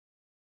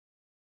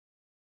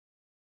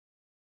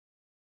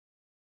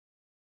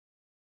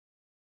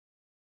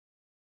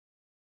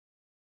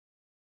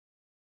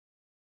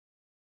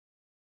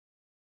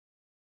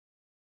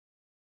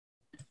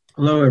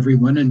Hello,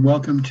 everyone, and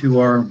welcome to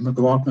our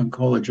McLaughlin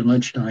College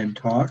Lunchtime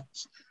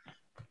Talks.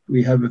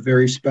 We have a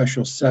very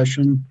special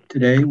session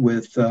today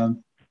with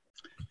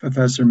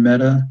Professor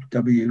Meta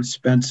W.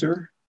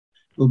 Spencer,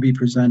 who will be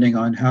presenting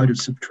on how to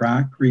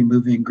subtract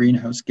removing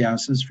greenhouse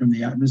gases from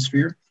the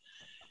atmosphere.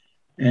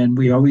 And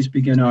we always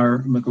begin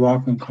our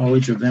McLaughlin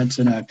College events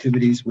and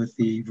activities with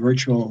the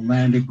virtual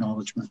land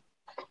acknowledgement.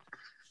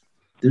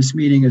 This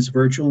meeting is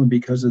virtual, and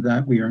because of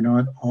that, we are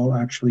not all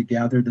actually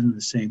gathered in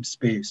the same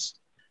space.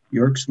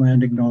 York's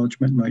land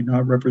acknowledgement might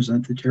not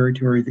represent the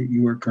territory that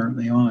you are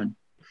currently on.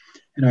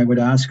 And I would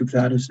ask, if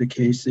that is the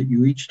case, that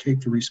you each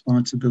take the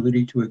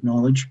responsibility to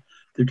acknowledge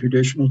the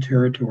traditional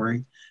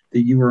territory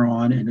that you are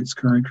on and its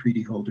current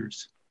treaty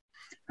holders.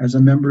 As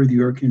a member of the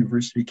York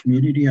University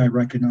community, I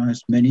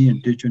recognize many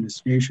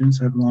Indigenous nations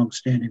have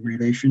long-standing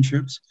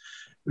relationships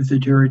with the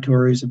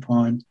territories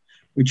upon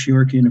which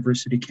York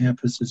University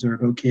campuses are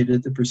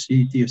located that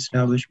precede the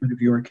establishment of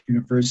York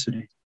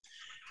University.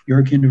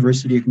 York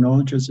University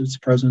acknowledges its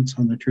presence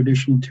on the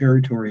traditional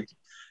territory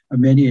of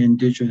many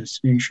Indigenous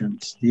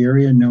nations. The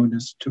area known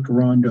as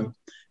Tookarondo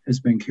has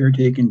been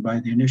caretaken by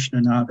the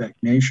Anishinaabe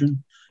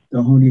Nation, the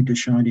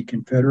Haudenosaunee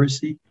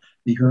Confederacy,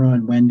 the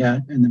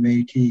Huron-Wendat, and the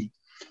Métis.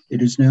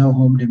 It is now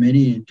home to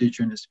many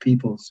Indigenous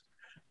peoples.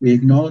 We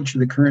acknowledge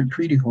the current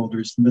treaty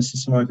holders, the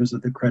Mississaugas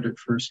of the Credit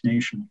First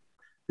Nation.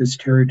 This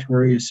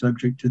territory is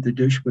subject to the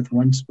Dish with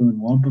One Spoon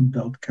Wampum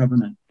Belt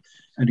Covenant,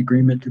 an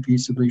agreement to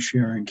peaceably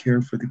share and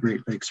care for the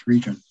Great Lakes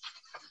region.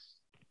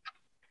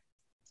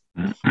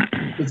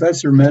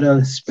 Professor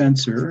Meta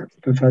Spencer,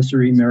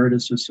 Professor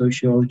Emeritus of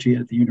Sociology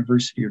at the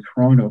University of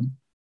Toronto,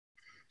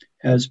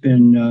 has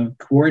been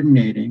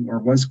coordinating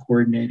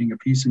a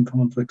peace and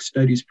conflict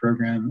studies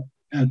program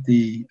at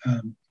the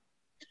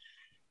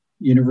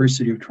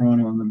University of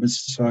Toronto on the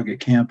Mississauga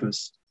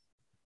campus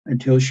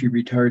until she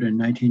retired in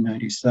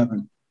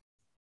 1997.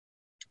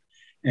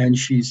 And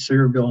she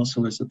served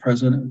also as the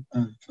president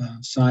of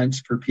Science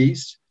for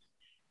Peace.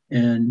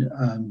 And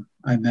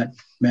I met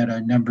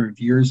a number of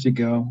years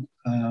ago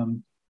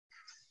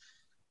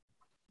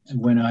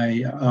when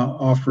I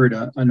offered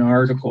an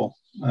article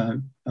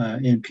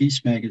in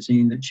Peace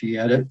magazine that she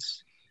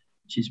edits.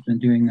 She's been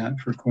doing that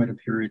for quite a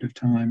period of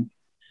time.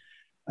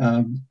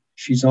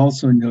 She's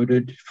also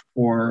noted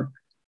for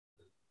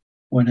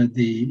one of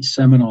the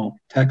seminal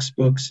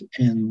textbooks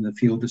in the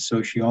field of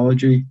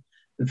sociology,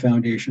 The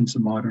Foundations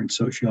of Modern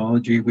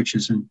Sociology, which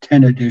is in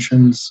 10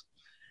 editions,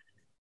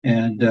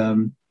 and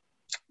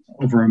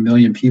over 1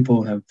 million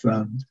people have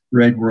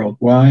read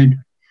worldwide.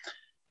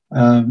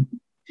 And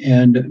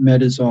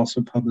Med has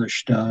also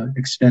published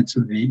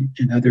extensively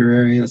in other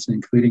areas,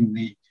 including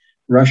the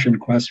Russian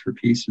Quest for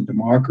Peace and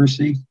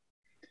Democracy.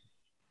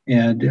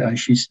 And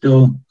she's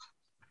still,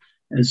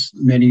 as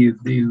many of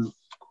you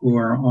who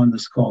are on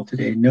this call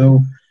today know,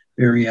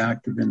 very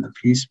active in the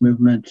peace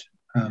movement,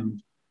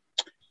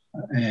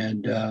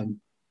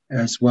 and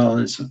as well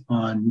as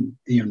on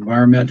the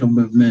environmental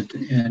movement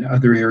and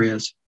other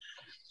areas.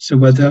 So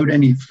without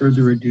any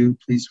further ado,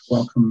 please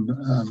welcome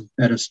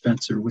Meta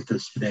Spencer with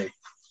us today.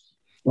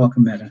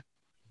 Welcome, Meta.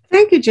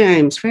 Thank you,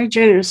 James. Very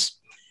generous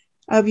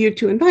of you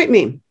to invite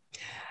me.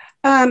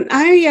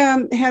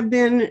 I have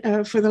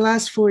been, for the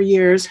last 4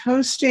 years,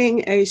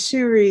 hosting a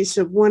series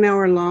of 1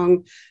 hour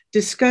long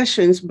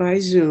discussions by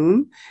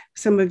Zoom.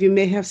 Some of you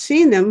may have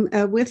seen them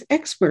with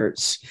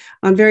experts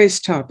on various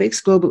topics,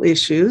 global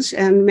issues,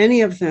 and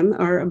many of them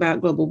are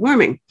about global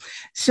warming.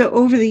 So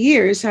over the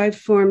years, I've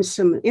formed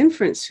some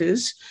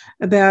inferences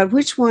about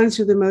which ones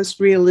are the most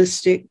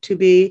realistic to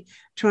be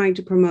trying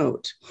to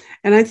promote.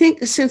 And I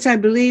think since I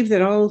believe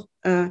that all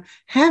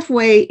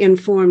halfway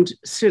informed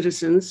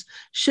citizens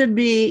should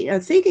be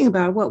thinking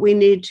about what we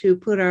need to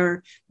put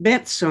our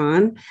bets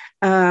on,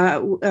 I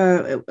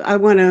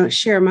want to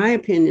share my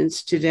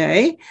opinions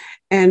today.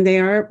 And they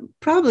are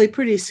probably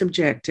pretty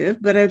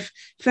subjective, but I've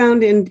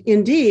found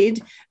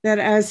indeed that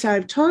as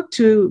I've talked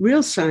to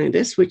real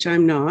scientists, which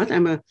I'm not,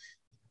 I'm a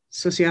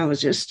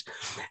sociologist,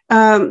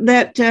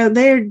 that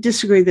they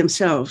disagree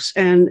themselves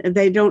and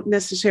they don't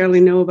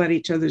necessarily know about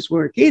each other's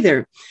work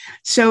either.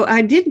 So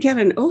I did get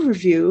an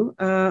overview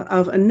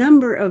of a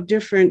number of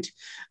different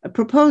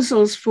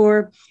proposals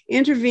for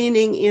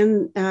intervening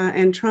in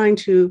and trying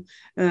to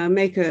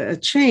make a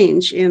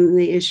change in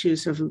the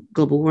issues of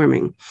global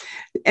warming.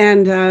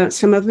 And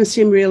some of them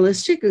seem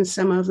realistic and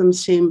some of them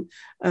seem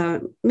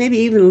maybe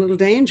even a little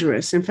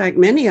dangerous. In fact,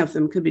 many of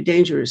them could be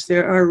dangerous.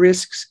 There are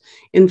risks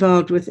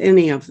involved with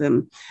any of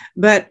them,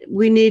 but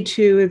we need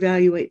to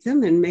evaluate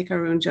them and make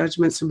our own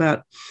judgments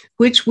about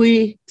which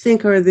we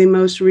think are the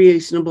most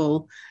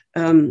reasonable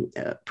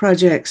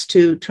projects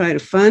to try to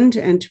fund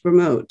and to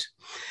promote.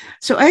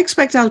 So I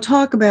expect I'll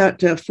talk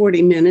about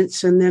 40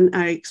 minutes, and then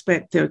I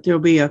expect that there'll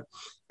be a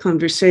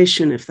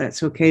conversation, if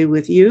that's okay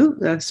with you.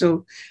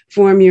 So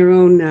form your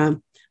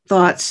own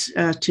thoughts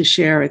to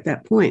share at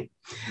that point.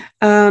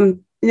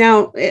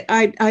 Now,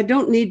 I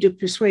don't need to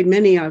persuade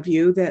many of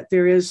you that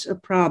there is a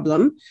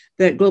problem,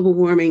 that global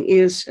warming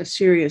is a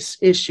serious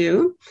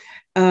issue.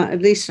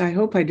 At least I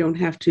hope I don't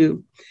have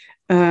to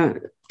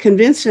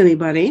convince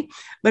anybody,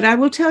 but I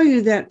will tell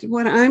you that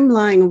what I'm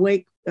lying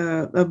awake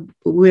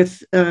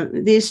with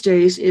these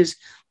days is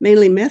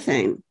mainly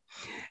methane.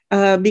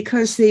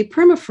 Because the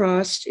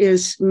permafrost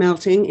is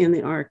melting in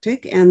the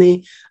Arctic, and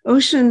the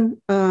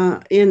ocean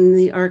in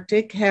the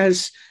Arctic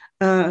has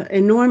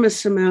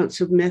enormous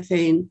amounts of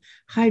methane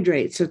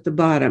hydrates at the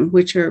bottom,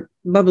 which are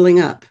bubbling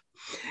up.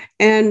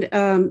 And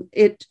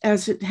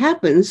as it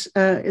happens,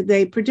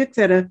 they predict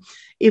that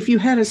if you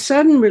had a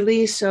sudden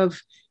release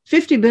of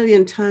 50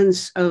 billion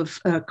tons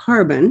of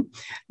carbon,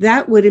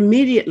 that would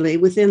immediately,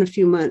 within a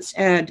few months,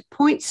 add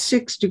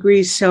 0.6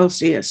 degrees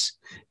Celsius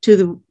to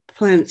the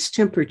planet's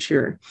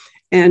temperature,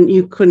 and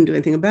you couldn't do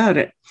anything about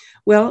it.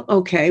 Well,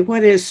 okay,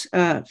 what is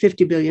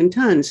 50 billion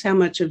tons? How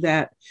much of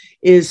that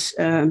is,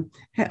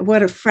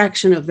 what a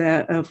fraction of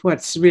that of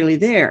what's really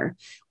there?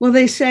 Well,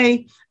 they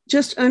say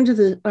just under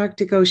the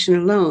Arctic Ocean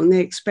alone,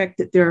 they expect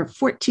that there are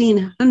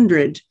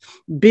 1,400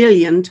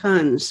 billion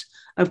tons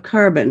of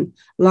carbon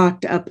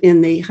locked up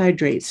in the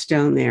hydrates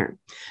down there.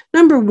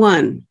 Number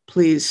one,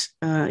 please,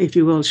 if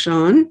you will,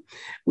 Sean,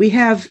 we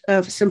have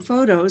some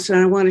photos, and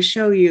I want to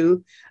show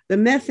you the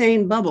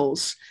methane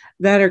bubbles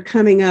that are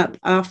coming up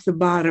off the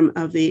bottom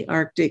of the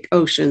Arctic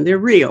Ocean. They're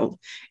real,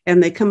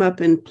 and they come up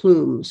in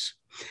plumes.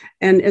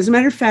 And as a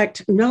matter of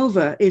fact,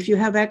 NOVA, if you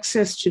have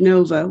access to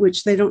NOVA,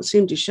 which they don't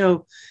seem to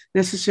show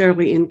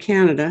necessarily in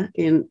Canada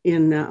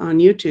on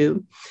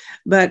YouTube,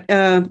 but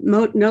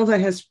NOVA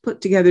has put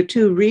together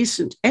two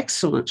recent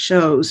excellent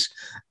shows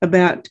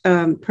about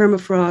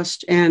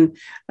permafrost and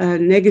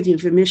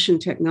negative emission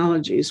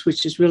technologies,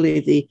 which is really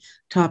the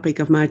topic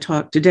of my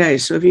talk today.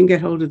 So if you can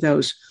get hold of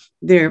those,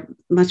 they're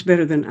much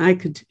better than I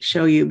could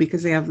show you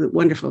because they have the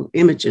wonderful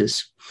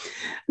images.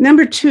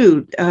 Number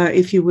two,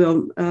 if you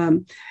will,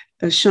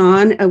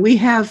 Sean, we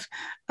have,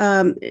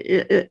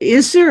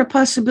 is there a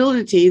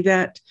possibility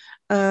that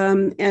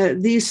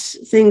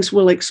these things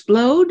will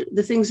explode,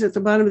 the things at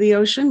the bottom of the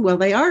ocean? Well,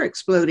 they are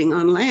exploding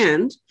on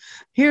land.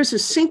 Here's a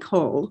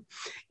sinkhole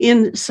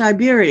in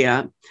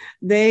Siberia.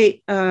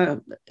 They,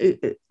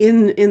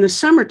 in the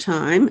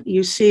summertime,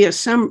 you see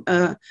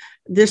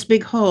this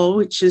big hole,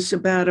 which is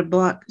about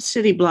a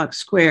city block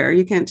square.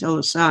 You can't tell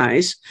the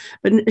size,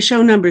 but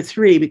show number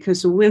 3,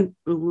 because the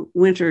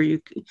winter,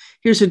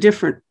 here's a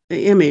different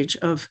image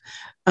of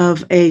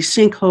a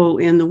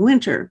sinkhole in the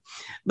winter.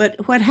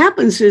 But what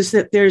happens is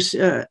that there's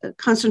a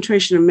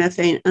concentration of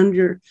methane in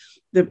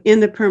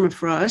the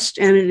permafrost,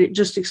 and it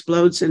just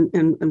explodes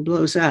and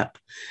blows up.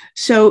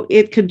 So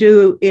it could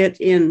do it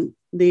in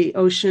the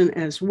ocean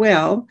as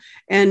well.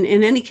 And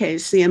in any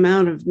case, the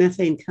amount of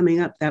methane coming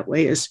up that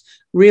way is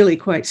really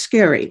quite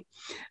scary.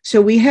 So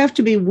we have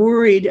to be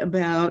worried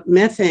about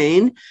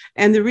methane.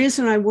 And the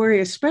reason I worry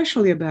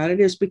especially about it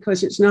is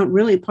because it's not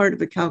really part of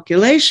the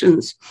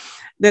calculations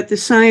that the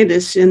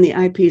scientists in the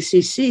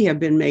IPCC have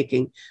been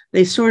making.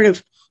 They sort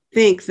of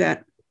think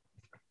that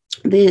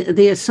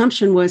the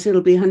assumption was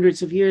it'll be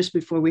hundreds of years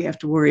before we have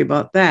to worry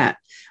about that.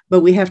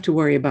 But we have to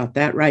worry about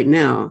that right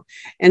now.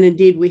 And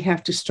indeed, we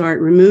have to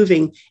start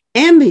removing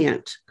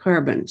ambient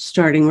carbon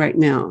starting right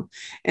now.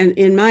 And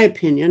in my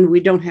opinion,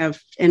 we don't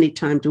have any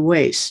time to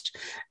waste.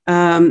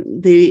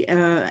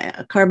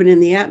 The carbon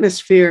in the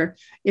atmosphere,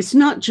 it's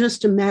not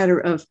just a matter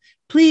of,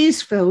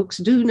 please, folks,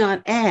 do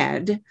not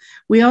add.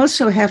 We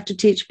also have to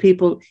teach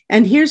people,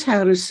 and here's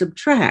how to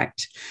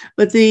subtract.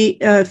 But the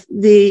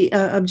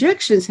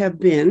objections have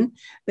been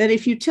that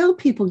if you tell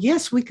people,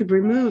 yes, we could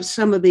remove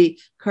some of the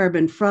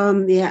carbon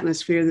from the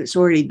atmosphere that's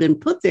already been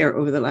put there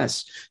over the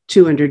last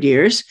 200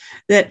 years,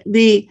 that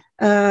the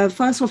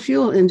fossil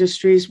fuel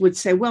industries would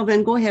say, well,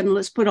 then go ahead and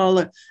let's put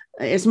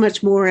as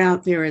much more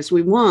out there as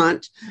we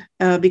want,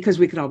 because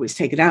we could always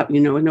take it out,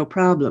 no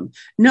problem.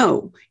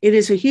 No, it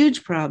is a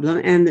huge problem.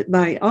 And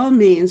by all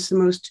means, the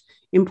most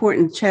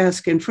important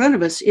task in front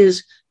of us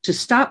is to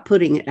stop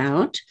putting it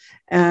out,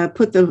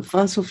 put the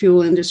fossil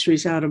fuel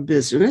industries out of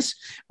business,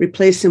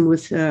 replace them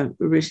with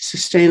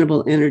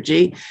sustainable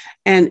energy,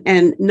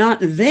 and not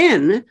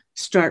then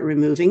start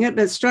removing it,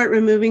 but start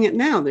removing it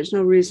now. There's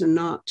no reason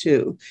not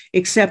to,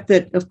 except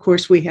that, of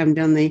course, we haven't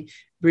done the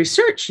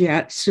research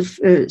yet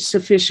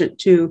sufficient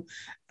to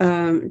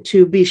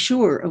be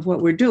sure of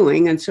what we're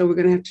doing. And so we're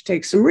going to have to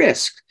take some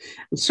risk.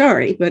 I'm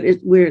sorry, but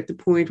we're at the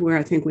point where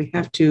I think we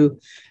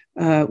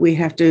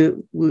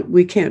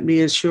can't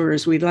be as sure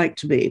as we'd like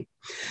to be.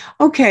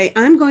 Okay,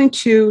 I'm going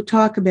to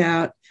talk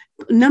about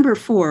number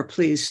 4,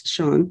 please,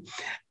 Sean.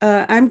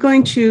 I'm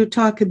going to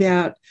talk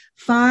about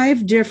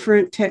 5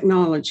 different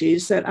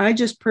technologies that I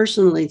just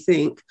personally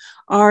think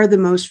are the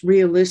most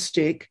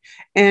realistic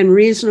and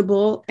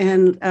reasonable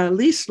and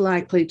least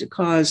likely to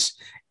cause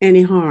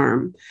any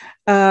harm.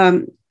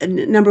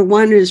 Number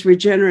 1 is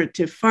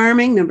regenerative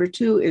farming. Number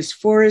 2 is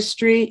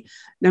forestry.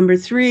 Number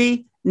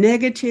 3,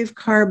 negative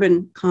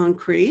carbon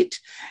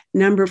concrete.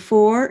 Number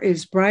 4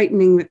 is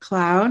brightening the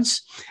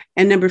clouds.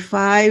 And number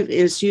 5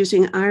 is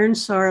using iron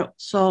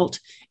salt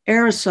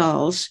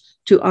aerosols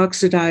to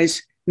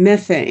oxidize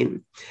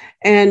methane.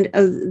 And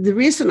the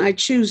reason I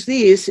choose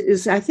these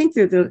is I think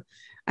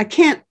I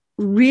can't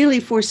really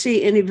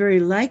foresee any very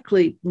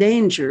likely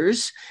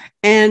dangers,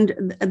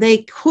 and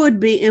they could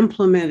be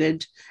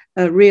implemented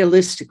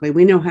realistically.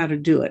 We know how to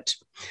do it.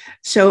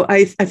 So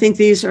I think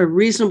these are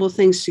reasonable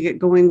things to get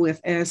going with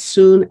as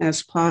soon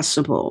as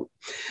possible.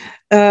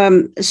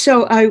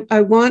 So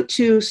I want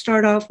to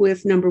start off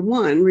with number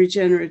one,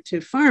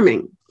 regenerative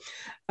farming.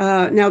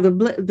 Now,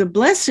 the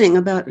blessing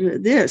about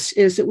this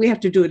is that we have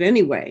to do it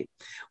anyway.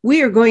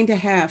 We are going to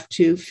have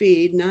to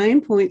feed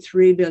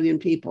 9.3 billion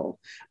people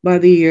by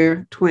the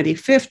year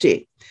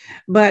 2050.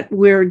 But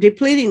we're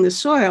depleting the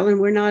soil, and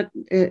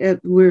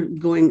we're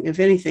going, if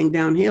anything,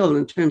 downhill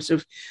in terms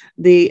of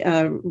the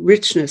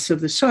richness of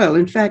the soil.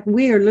 In fact,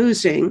 we are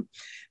losing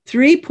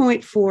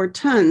 3.4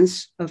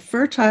 tons of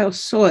fertile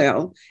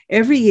soil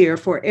every year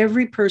for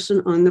every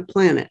person on the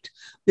planet.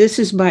 This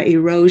is by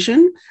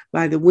erosion,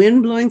 by the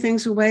wind blowing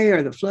things away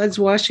or the floods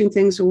washing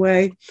things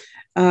away.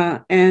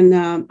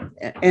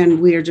 And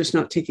we are just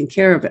not taking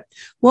care of it.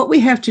 What we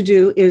have to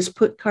do is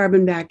put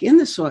carbon back in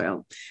the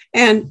soil,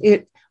 and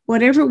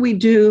whatever we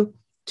do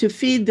to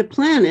feed the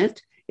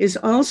planet is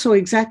also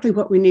exactly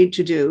what we need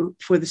to do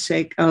for the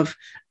sake of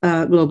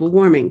global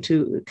warming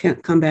to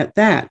combat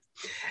that.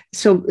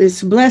 So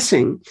it's a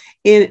blessing.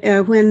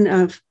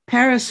 When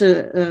Paris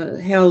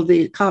held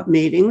the COP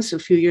meetings a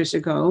few years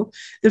ago,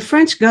 the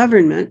French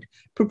government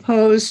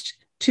proposed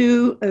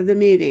to the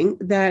meeting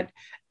that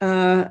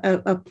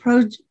a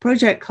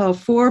project called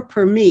Four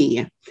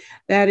Permis.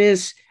 That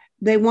is,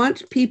 they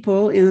want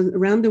people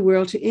around the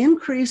world to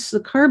increase the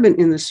carbon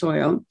in the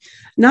soil,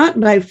 not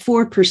by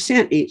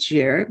 4% each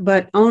year,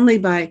 but only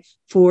by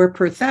 4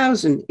 per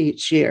thousand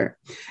each year.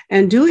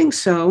 And doing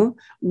so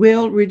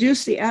will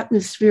reduce the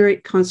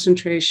atmospheric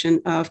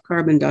concentration of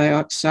carbon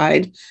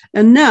dioxide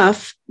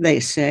enough,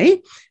 they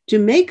say, to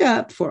make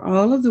up for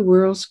all of the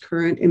world's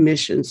current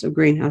emissions of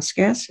greenhouse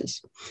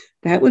gases.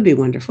 That would be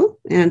wonderful.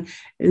 And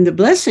the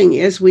blessing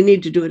is we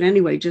need to do it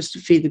anyway, just to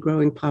feed the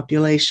growing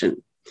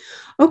population.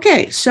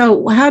 Okay,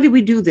 so how do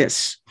we do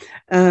this?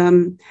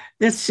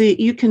 Let's see,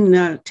 you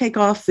can take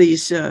off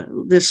this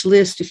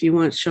list if you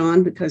want,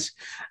 Sean, because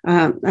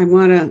I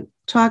want to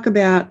talk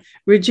about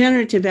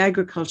regenerative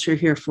agriculture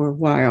here for a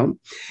while.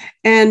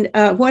 And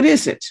what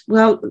is it?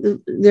 Well,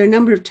 there are a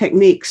number of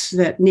techniques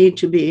that need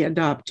to be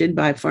adopted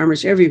by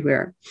farmers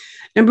everywhere.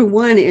 Number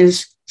one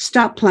is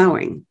stop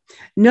plowing.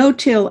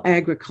 No-till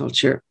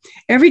agriculture.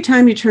 Every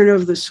time you turn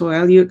over the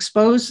soil, you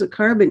expose the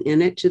carbon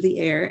in it to the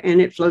air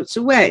and it floats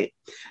away.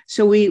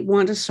 So we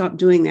want to stop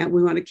doing that.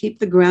 We want to keep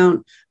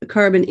the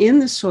carbon in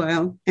the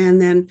soil,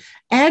 and then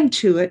add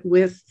to it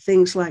with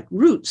things like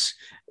roots,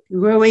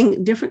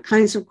 growing different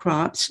kinds of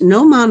crops,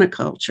 no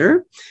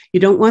monoculture. You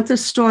don't want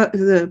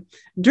the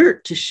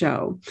dirt to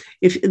show.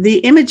 If the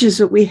images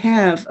that we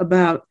have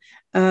about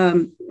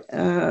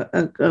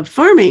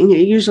farming,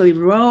 usually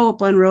row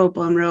upon row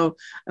upon row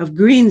of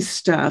green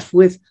stuff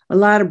with a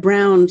lot of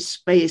brown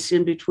space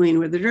in between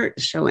where the dirt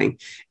is showing.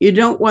 You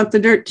don't want the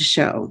dirt to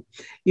show.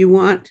 You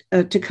want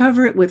to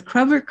cover it with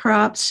cover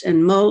crops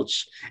and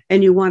mulch,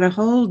 and you want a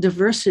whole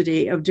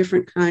diversity of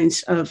different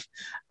kinds of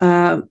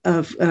plants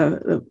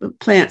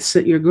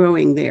that you're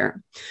growing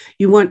there.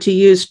 You want to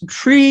use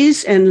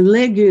trees and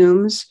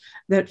legumes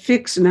that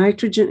fix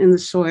nitrogen in the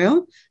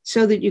soil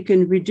so that you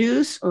can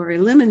reduce or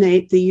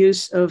eliminate the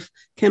use of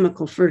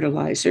chemical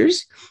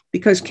fertilizers,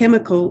 because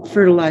chemical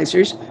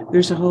fertilizers,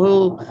 there's a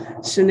whole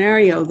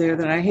scenario there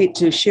that I hate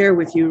to share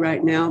with you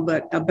right now,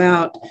 but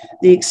about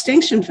the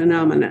extinction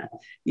phenomena,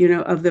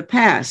 of the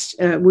past.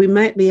 We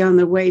might be on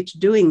the way to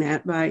doing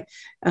that by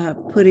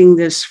putting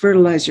this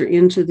fertilizer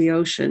into the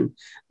ocean,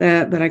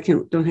 but I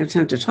don't have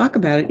time to talk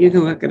about it. You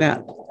can look it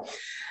up.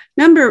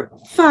 Number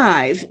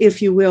 5,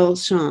 if you will,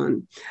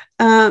 Sean,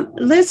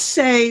 let's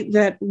say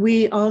that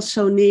we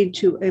also need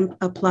to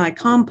apply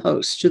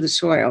compost to the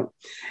soil.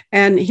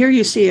 And here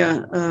you see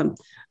a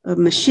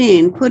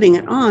machine putting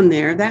it on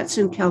there. That's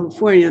in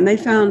California. And they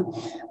found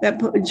that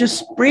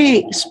just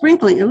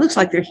sprinkling, it looks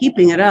like they're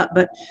heaping it up,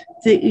 but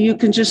you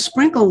can just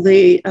sprinkle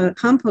the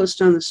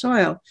compost on the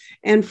soil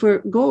and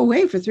go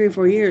away for 3 or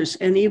 4 years.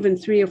 And even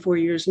 3 or 4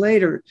 years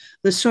later,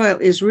 the soil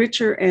is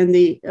richer and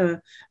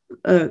the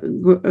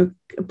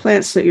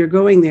plants that you're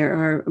growing there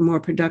are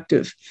more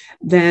productive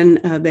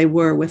than they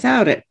were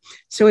without it.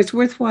 So it's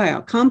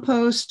worthwhile.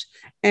 Compost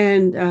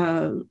and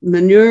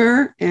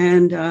manure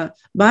and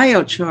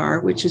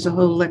biochar, which is a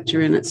whole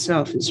lecture in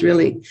itself, is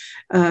really,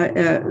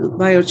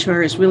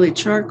 biochar is really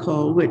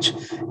charcoal, which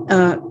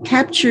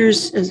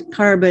captures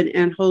carbon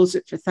and holds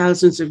it for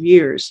thousands of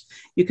years.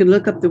 You can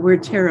look up the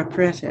word terra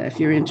preta if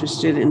you're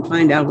interested and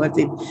find out what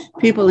the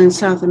people in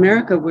South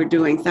America were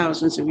doing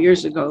thousands of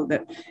years ago,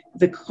 that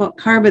the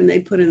carbon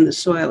they put in the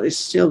soil is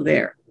still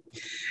there.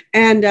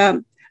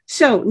 And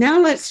so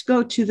now let's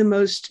go to the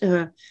most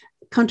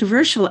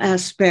controversial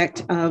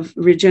aspect of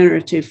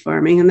regenerative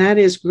farming, and that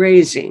is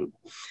grazing.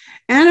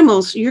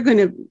 Animals,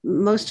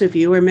 most of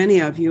you or many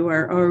of you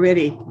are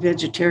already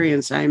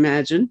vegetarians, I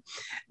imagine,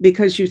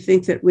 because you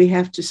think that we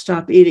have to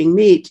stop eating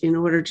meat in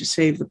order to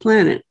save the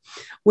planet.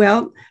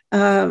 Well,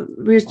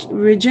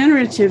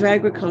 regenerative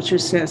agriculture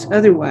says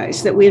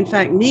otherwise, that we in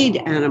fact need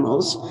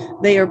animals.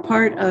 They are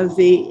part of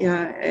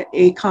the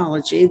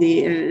ecology,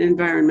 the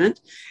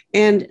environment,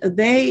 and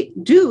they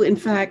do, in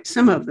fact,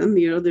 some of them,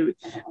 the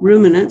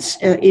ruminants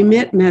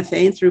emit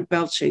methane through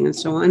belching and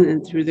so on,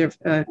 and through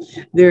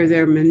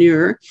their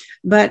manure.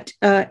 But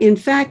in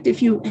fact,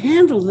 if you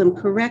handle them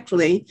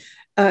correctly,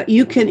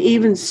 you can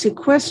even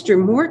sequester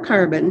more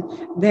carbon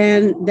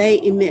than they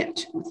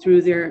emit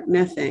through their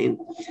methane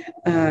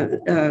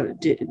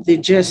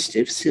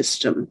digestive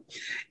system.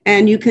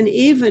 And you can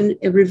even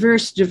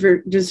reverse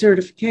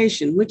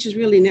desertification, which is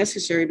really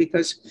necessary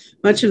because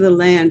much of the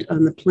land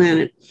on the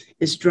planet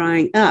is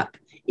drying up,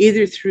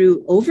 either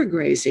through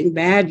overgrazing,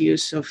 bad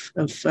use of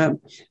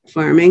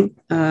farming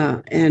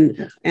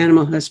and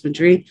animal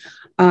husbandry,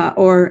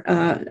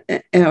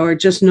 or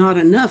just not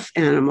enough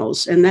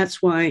animals. And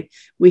that's why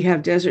we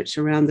have deserts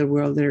around the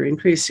world that are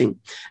increasing.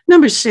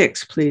 Number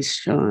 6, please,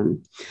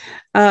 Sean.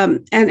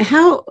 And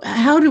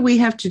how do we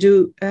have to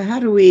do, how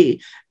do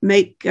we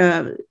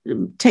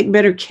take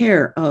better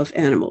care of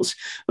animals?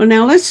 Well,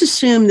 now let's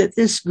assume that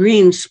this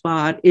green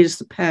spot is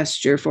the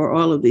pasture for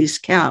all of these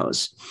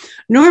cows.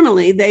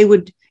 Normally, they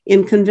would,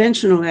 in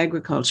conventional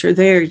agriculture,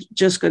 they're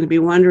just going to be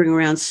wandering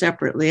around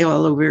separately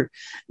all over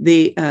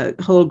the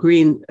whole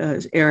green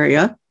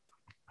area,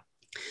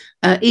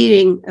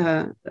 eating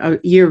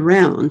year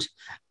round,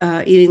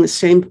 eating the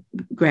same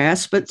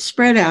grass, but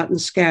spread out and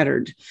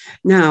scattered.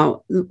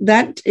 Now,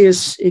 that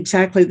is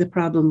exactly the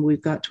problem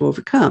we've got to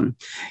overcome.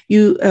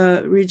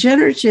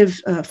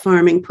 Regenerative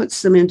farming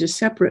puts them into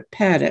separate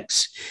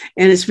paddocks,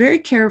 and it's very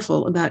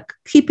careful about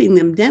keeping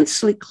them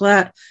densely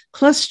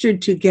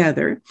clustered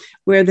together,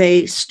 where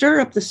they stir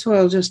up the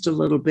soil just a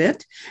little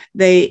bit.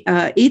 They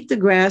eat the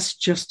grass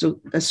just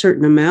a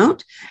certain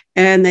amount,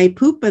 and they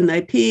poop and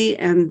they pee,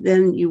 and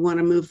then you want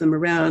to move them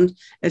around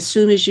as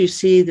soon as you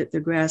see that the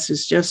grass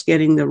is just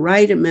getting the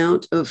right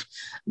amount of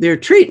their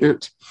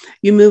treatment.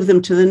 You move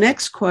them to the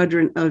next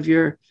quadrant of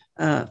your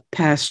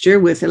pasture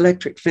with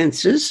electric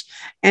fences,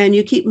 and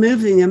you keep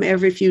moving them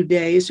every few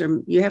days,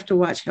 or you have to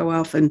watch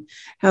how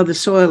the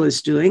soil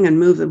is doing and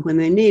move them when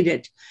they need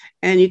it.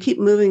 And you keep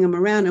moving them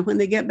around. And when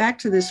they get back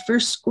to this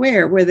first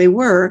square where they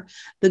were,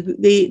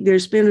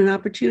 there's been an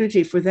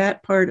opportunity for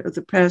that part of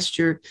the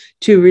pasture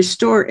to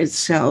restore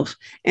itself.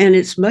 And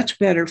it's much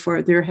better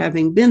for their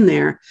having been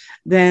there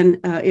than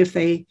if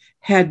they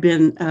had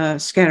been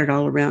scattered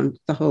all around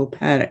the whole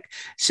paddock.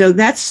 So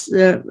that's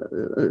the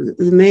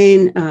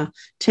main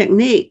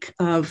technique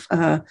of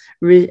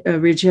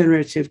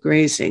regenerative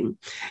grazing.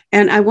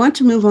 And I want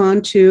to move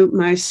on to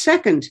my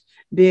second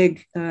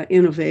big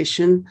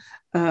innovation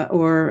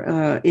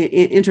or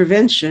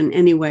intervention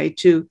anyway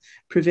to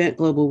prevent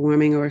global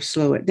warming or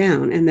slow it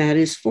down, and that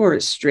is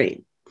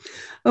forestry.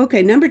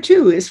 Okay, number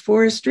 2 is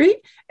forestry.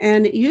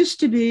 And it used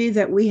to be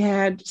that we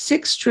had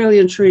 6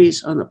 trillion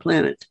trees on the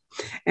planet,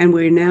 and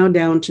we're now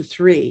down to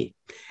 3.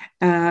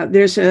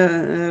 There's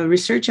a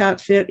research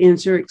outfit in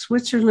Zurich,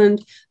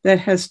 Switzerland, that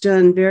has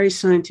done very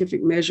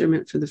scientific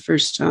measurement for the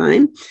first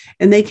time.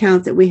 And they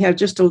count that we have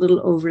just a little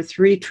over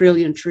 3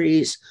 trillion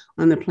trees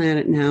on the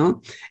planet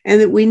now, and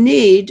that we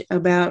need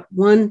about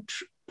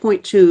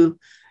 1.2,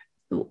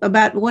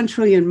 about 1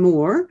 trillion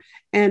more.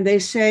 And they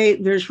say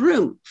there's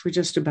room for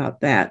just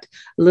about that.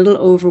 A little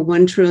over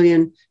 1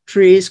 trillion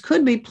trees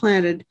could be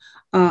planted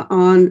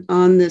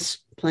on this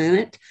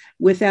planet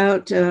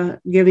without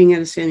giving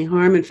us any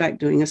harm, in fact,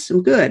 doing us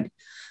some good.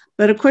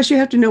 But of course, you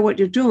have to know what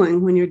you're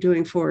doing when you're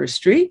doing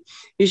forestry.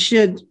 You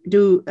should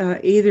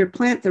either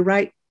plant the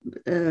right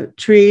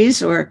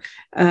trees or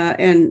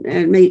and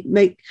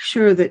make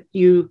sure that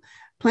you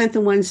plant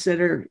the ones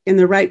that are in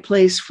the right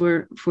place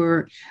for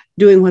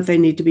doing what they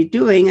need to be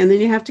doing. And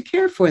then you have to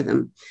care for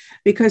them,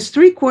 because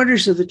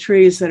 3/4 of the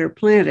trees that are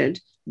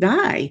planted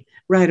die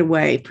right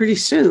away pretty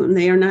soon.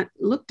 They are not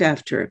looked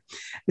after.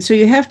 And so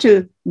you have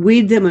to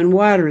weed them and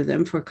water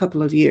them for a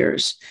couple of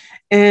years.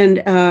 And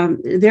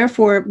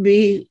therefore,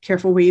 be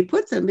careful where you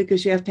put them,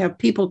 because you have to have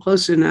people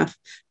close enough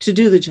to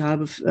do the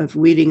job of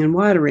weeding and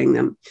watering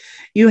them.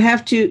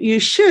 You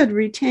should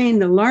retain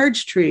the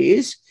large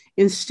trees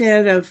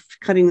instead of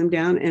cutting them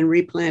down and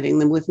replanting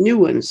them with new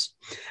ones.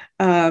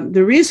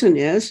 The reason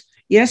is,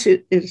 yes,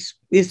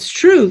 it's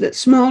true that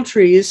small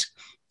trees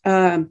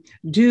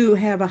do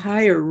have a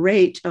higher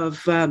rate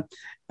of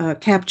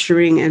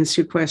capturing and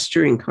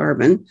sequestering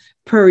carbon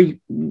per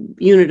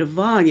unit of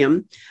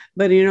volume.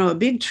 But, a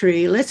big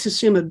tree, let's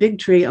assume a big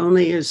tree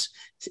only is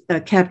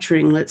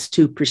capturing,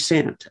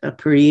 2%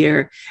 per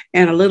year.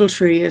 And a little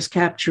tree is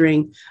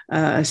capturing,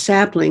 a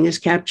sapling is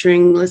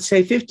capturing, let's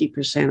say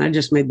 50%. I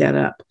just made that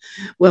up.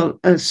 Well,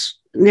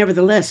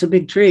 nevertheless, a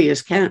big tree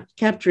is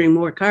capturing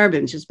more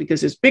carbon just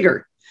because it's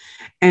bigger.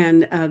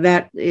 And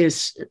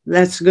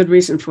that's a good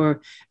reason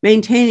for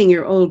maintaining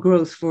your old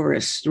growth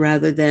forests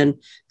rather than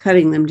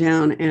cutting them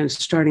down and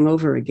starting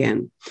over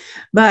again.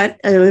 But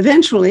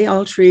eventually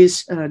all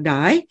trees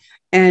die,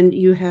 and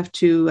you have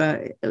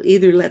to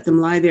either let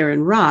them lie there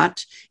and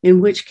rot,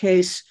 in which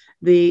case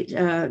the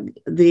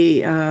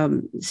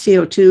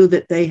CO2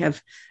 that they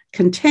have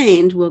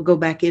contained will go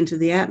back into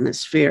the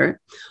atmosphere,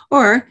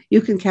 or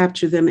you can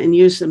capture them and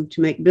use them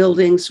to make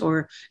buildings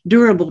or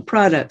durable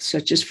products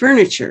such as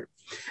furniture.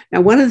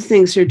 Now, one of the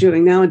things they're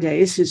doing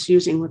nowadays is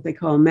using what they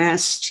call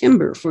mass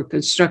timber for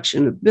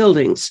construction of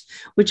buildings,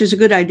 which is a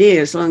good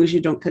idea as long as you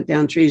don't cut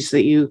down trees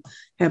that you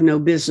have no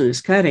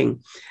business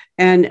cutting.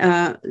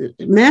 And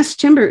mass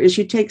timber is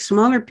you take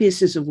smaller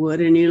pieces of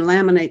wood and you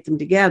laminate them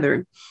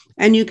together,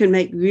 and you can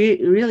make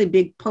really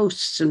big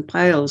posts and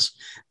piles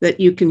that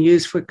you can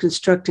use for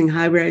constructing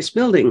high-rise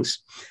buildings.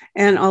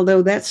 And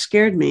although that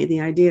scared me,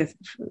 the idea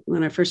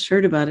when I first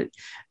heard about it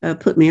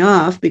put me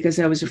off because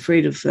I was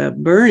afraid of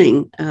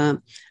burning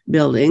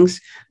buildings.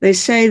 They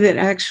say that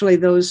actually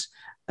those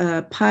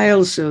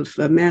piles of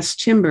mass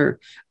timber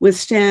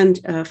withstand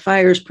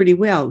fires pretty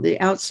well. The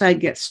outside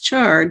gets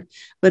charred,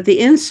 but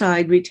the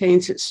inside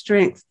retains its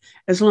strength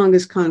as long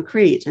as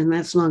concrete, and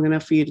that's long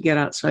enough for you to get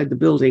outside the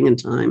building in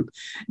time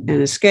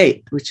and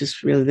escape, which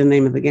is really the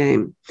name of the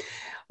game.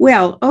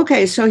 Well,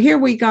 okay, so here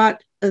we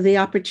got the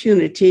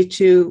opportunity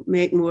to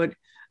make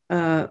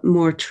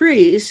more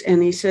trees,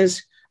 and he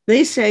says,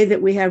 they say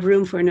that we have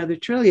room for another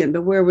trillion,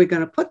 but where are we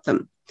going to put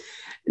them?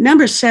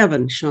 Number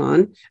 7,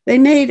 Sean, they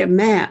made a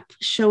map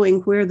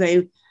showing where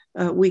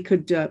we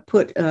could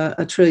put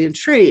a trillion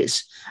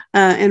trees.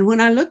 And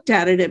when I looked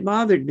at it, it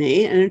bothered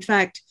me. And in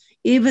fact,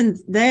 even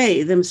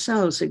they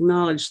themselves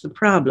acknowledged the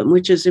problem,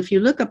 which is if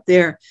you look up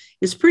there,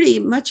 it's pretty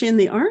much in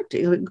the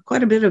Arctic.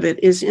 Quite a bit of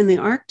it is in the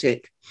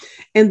Arctic.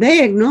 And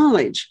they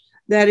acknowledge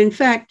that, in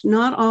fact,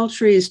 not all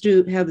trees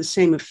do have the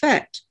same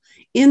effect.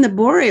 In the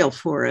boreal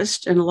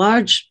forest, and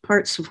large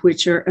parts of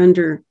which are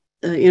in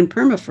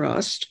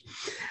permafrost,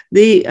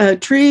 the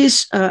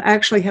trees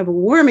actually have a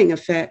warming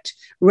effect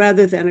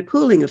rather than a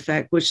cooling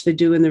effect, which they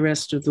do in the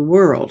rest of the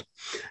world.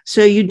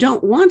 So you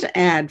don't want to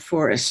add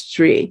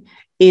forestry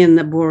in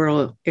the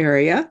boreal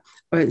area,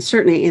 or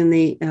certainly in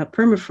the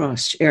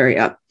permafrost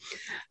area.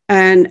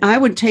 And I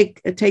would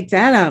take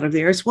that out of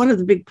there. It's one of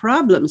the big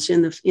problems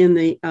in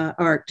the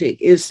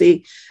Arctic is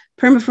the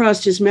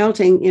permafrost is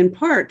melting in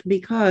part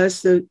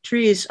because the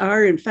trees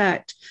are in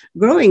fact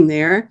growing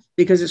there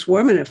because it's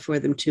warm enough for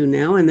them to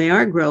now, and they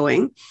are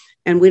growing.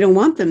 And we don't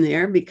want them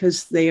there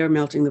because they are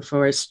melting the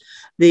forest,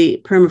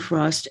 the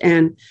permafrost.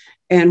 And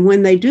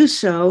when they do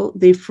so,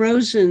 the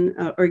frozen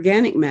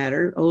organic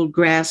matter, old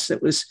grass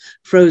that was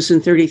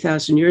frozen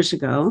 30,000 years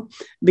ago,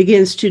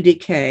 begins to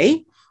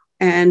decay.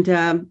 And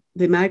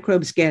the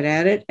microbes get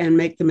at it and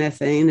make the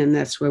methane. And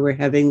that's where we're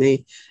having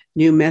the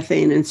new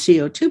methane and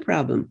CO2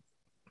 problem.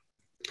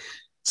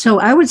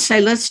 So I would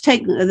say let's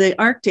take the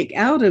Arctic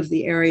out of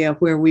the area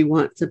where we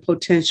want the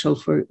potential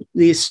for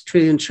these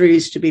trillion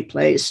trees to be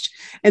placed.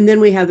 And then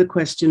we have the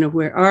question of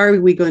where are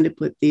we going to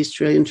put these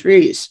trillion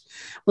trees?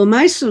 Well,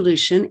 my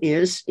solution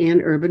is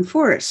in urban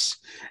forests.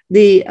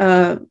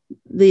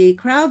 The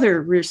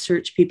Crowther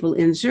research people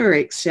in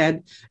Zurich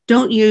said,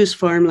 don't use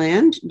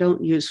farmland,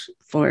 don't use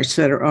forests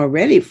that are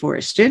already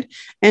forested,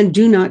 and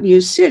do not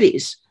use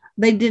cities.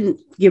 They didn't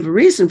give a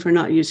reason for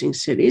not using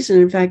cities. And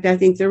in fact, I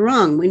think they're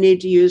wrong. We need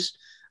to use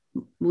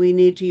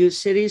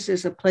cities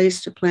as a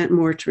place to plant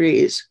more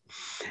trees.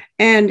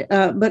 And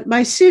but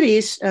by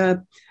cities,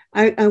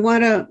 I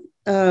want to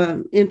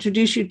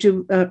introduce you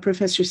to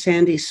Professor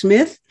Sandy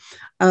Smith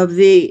of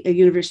the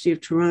University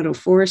of Toronto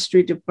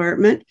Forestry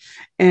Department.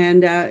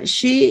 And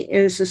she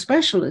is a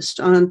specialist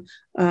on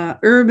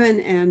urban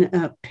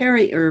and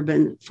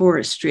peri-urban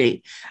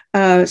forestry.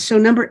 So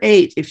number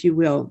 8, if you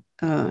will,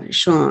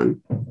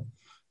 Sean.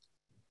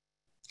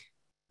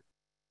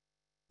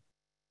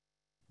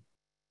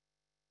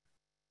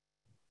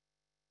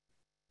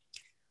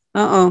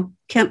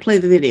 Can't play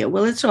the video.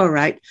 Well, it's all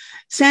right.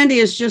 Sandy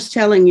is just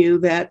telling you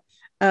that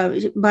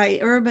by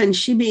urban,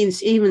 she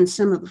means even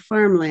some of the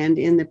farmland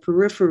in the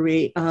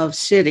periphery of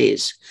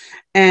cities.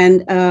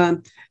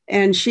 And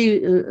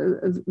she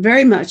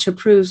very much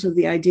approves of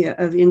the idea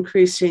of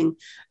increasing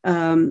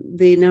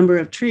the number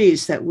of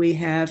trees that we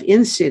have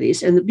in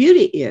cities. And the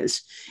beauty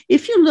is,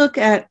 if you look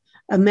at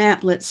a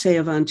map, let's say,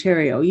 of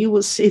Ontario, you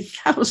will see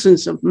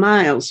thousands of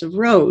miles of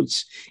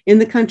roads in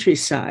the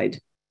countryside.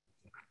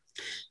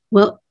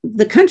 Well,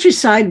 the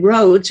countryside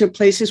roads are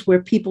places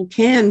where people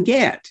can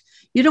get.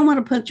 You don't want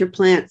to put your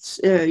plants,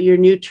 your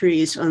new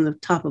trees on the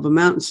top of a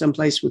mountain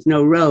someplace with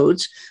no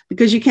roads,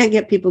 because you can't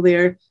get people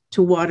there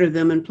to water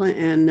them and plant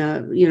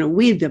and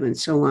weed them and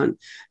so on.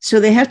 So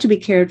they have to be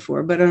cared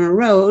for. But on a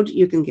road,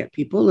 you can get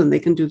people and they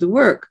can do the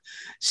work.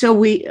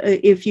 So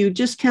if you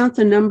just count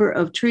the number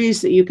of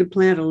trees that you could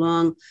plant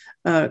along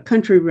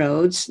country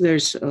roads,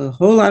 there's a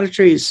whole lot of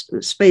trees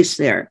space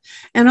there,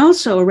 and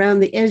also around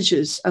the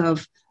edges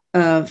of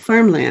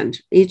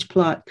farmland. Each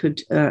plot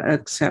could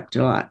accept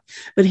a lot.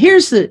 But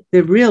here's the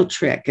real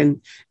trick,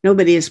 and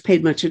nobody has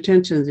paid much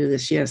attention to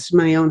this. Yes,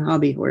 my own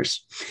hobby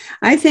horse.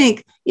 I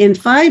think in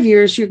 5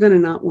 years, you're going to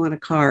not want a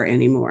car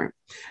anymore,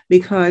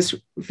 because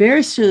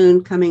very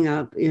soon coming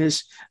up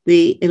is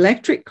the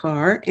electric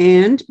car,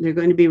 and they're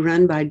going to be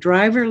run by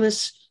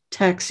driverless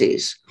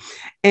taxis.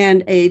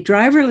 And a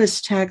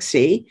driverless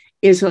taxi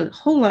is a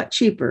whole lot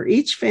cheaper.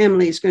 Each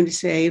family is going to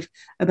save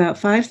about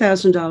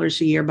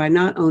 $5,000 a year by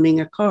not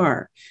owning a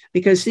car,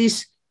 because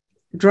these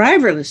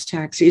driverless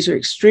taxis are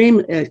extreme,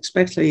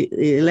 especially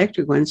the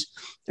electric ones,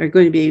 are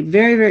going to be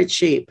very, very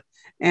cheap.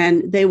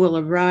 And they will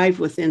arrive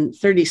within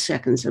 30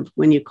 seconds of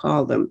when you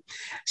call them.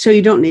 So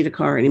you don't need a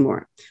car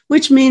anymore,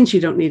 which means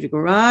you don't need a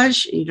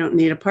garage, you don't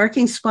need a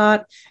parking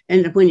spot.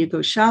 And when you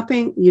go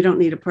shopping, you don't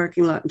need a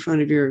parking lot in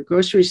front of your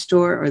grocery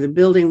store or the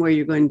building where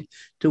you're going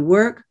to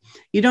work.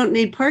 You don't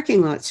need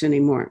parking lots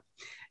anymore.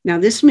 Now,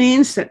 this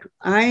means that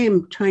I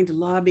am trying to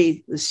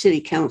lobby the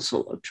City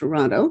Council of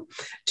Toronto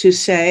to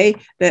say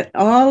that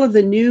all of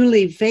the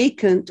newly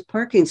vacant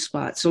parking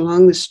spots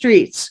along the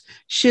streets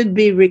should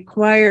be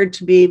required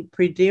to be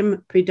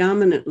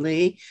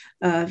predominantly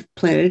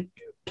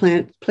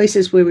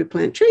places where we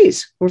plant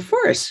trees or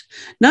forests,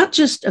 not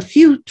just a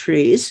few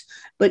trees,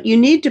 but you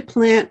need to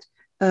plant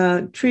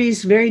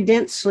trees very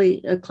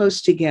densely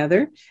close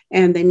together,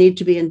 and they need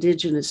to be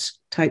indigenous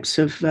types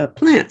of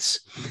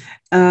plants.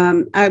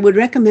 I would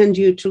recommend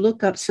you to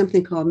look up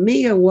something called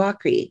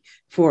Miyawaki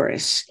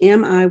forests,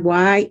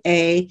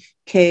 Miyawaki,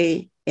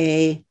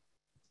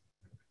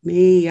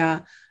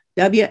 Miyawaki.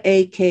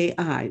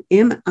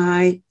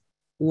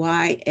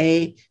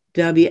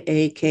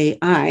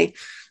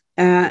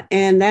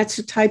 And that's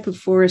a type of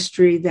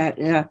forestry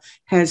that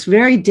has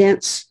very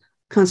dense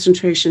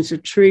concentrations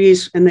of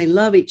trees, and they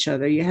love each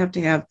other. You have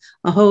to have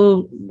a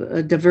whole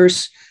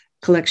diverse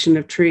collection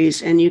of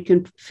trees, and you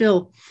can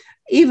fill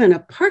even a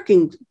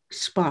parking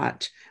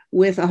spot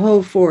with a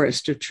whole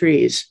forest of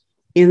trees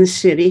in the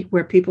city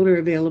where people are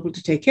available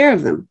to take care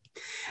of them.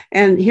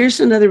 And here's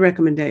another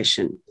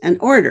recommendation, an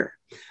order.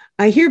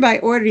 I hereby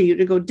order you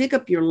to go dig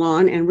up your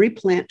lawn and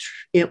replant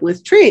it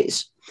with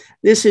trees.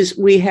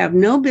 We have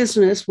no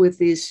business with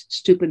these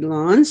stupid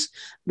lawns.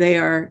 They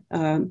are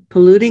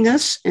polluting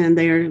us, and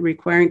they are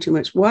requiring too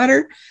much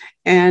water,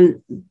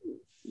 and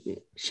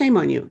shame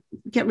on you.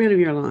 Get rid of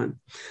your lawn.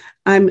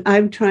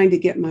 I'm trying to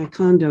get my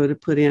condo to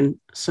put in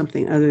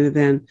something other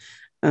than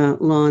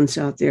lawns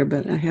out there,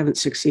 but I haven't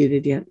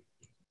succeeded yet.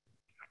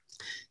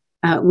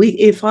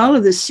 If all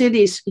of the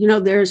cities,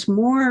 there's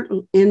more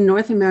in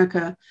North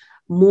America,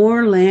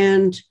 more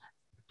land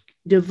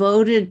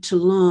devoted to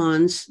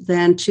lawns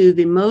than to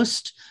the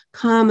most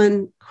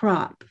common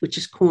crop, which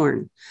is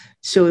corn.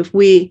 So if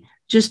we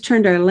just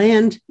turned our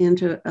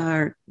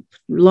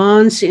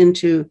lawns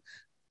into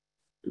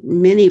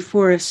mini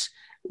forests,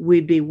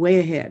 we'd be way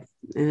ahead.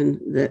 And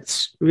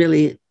that's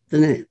really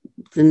the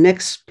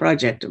next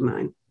project of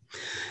mine.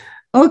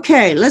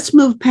 Okay, let's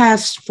move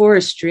past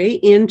forestry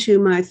into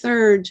my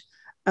third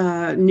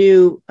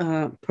new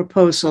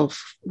proposal,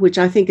 which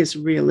I think is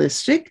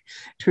realistic,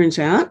 turns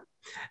out.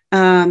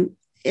 And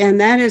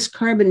that is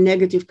carbon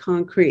negative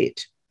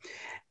concrete.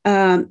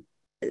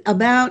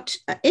 About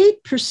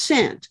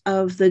 8%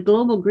 of the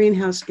global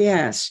greenhouse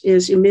gas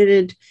is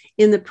emitted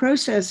in the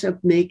process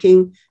of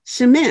making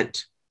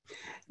cement.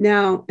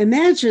 Now,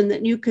 imagine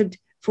that you could,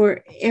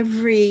 for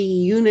every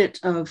unit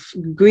of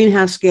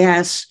greenhouse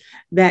gas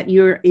that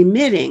you're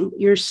emitting,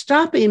 you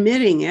stop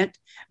emitting it,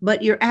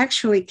 but you're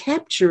actually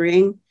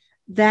capturing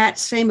that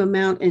same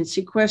amount and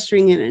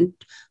sequestering it and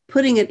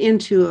putting it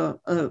into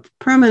a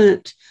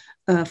permanent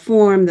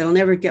form that'll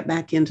never get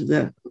back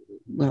into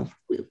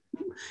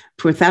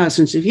for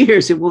thousands of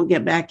years, it won't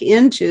get back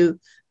into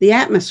the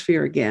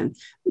atmosphere again.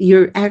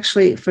 You're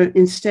actually,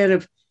 instead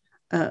of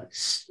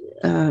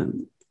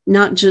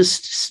not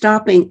just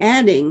stopping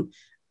adding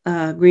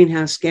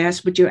greenhouse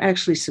gas, but you're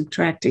actually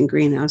subtracting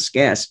greenhouse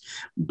gas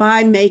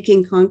by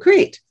making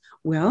concrete.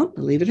 Well,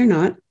 believe it or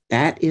not,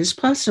 that is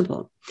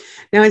possible.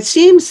 Now, it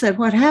seems that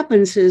what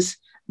happens is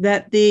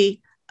that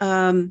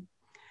I'm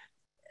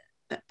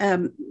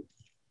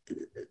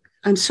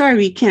sorry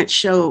we can't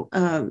show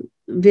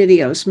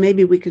videos.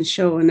 Maybe we can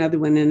show another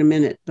one in a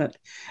minute, but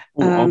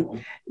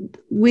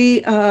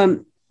we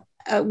can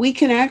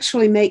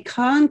actually make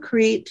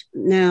concrete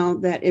now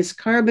that is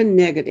carbon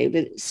negative.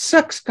 It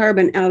sucks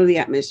carbon out of the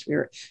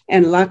atmosphere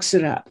and locks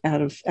it up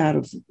out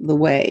of the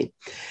way.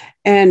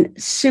 And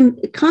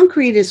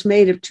concrete is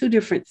made of two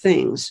different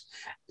things.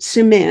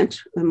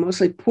 Cement,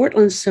 mostly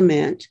Portland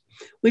cement,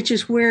 which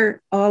is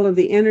where all of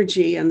the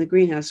energy and the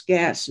greenhouse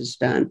gas is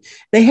done.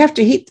 They have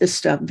to heat this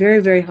stuff very,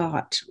 very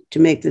hot to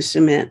make the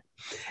cement.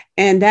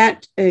 And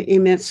that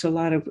emits a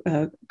lot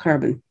of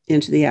carbon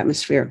into the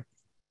atmosphere.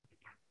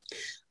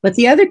 But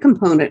the other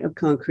component of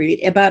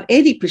concrete, about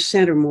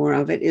 80% or more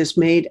of it, is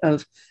made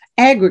of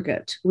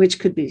aggregate, which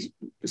could be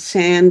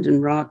sand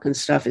and rock and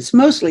stuff. It's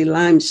mostly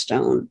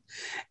limestone.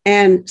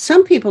 And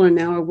some people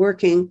are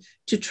working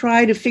to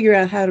try to figure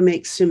out how to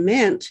make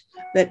cement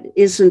that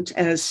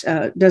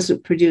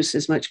doesn't produce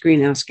as much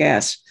greenhouse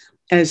gas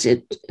as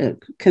it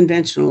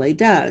conventionally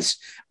does.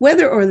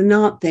 Whether or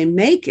not they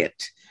make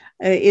it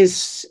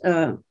is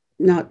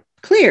not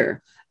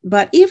clear.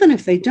 But even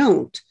if they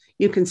don't,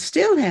 you can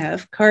still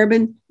have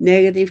carbon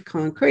negative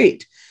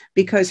concrete,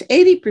 because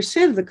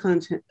 80% of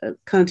the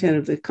content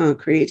of the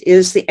concrete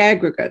is the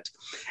aggregate.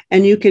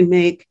 And you can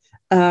make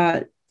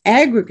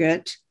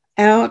aggregate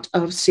out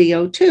of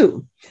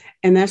CO2.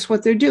 And that's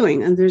what they're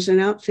doing. And there's an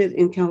outfit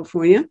in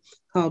California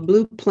called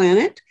Blue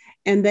Planet,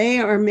 and they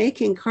are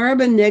making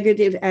carbon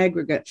negative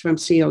aggregate from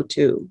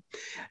CO2.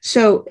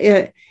 So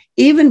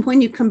even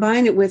when you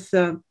combine it with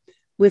the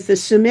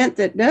cement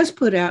that does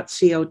put out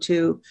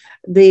CO2,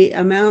 the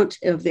amount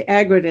of the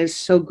aggregate is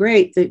so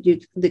great that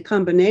the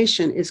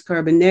combination is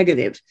carbon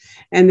negative.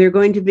 And they're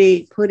going to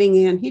be putting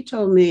in, he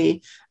told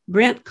me,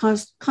 Brent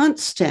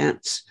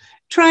Constance.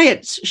 Try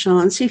it,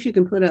 Sean. See if you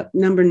can put up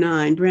number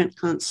 9, Brent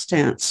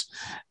Constance.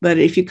 But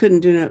if you couldn't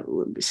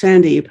do it,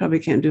 Sandy, you probably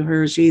can't do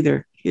hers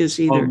either. His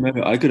either.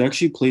 I could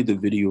actually play the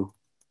video.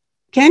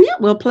 Can you?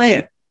 We'll play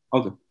it.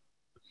 Okay.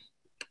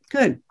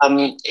 Good.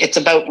 It's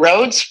about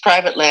roads,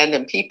 private land,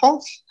 and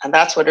people, and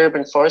that's what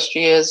urban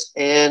forestry is.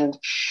 And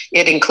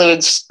it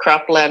includes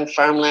cropland,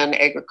 farmland,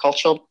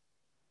 agricultural.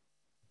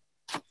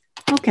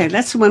 Okay,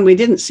 that's the one we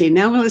didn't see.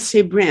 Now let's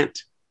see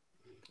Brent.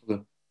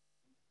 Okay.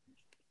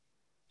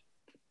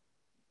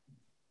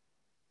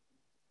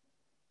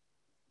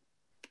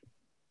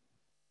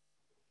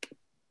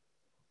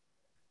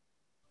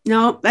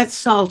 No, that's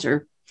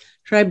Salter.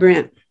 Try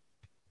Brent.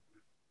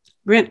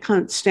 Brent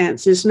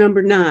Constance is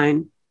number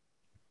 9.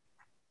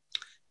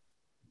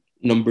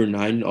 Number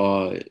 9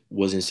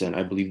 wasn't sent.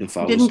 I believe the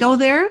file didn't go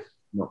there?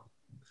 No.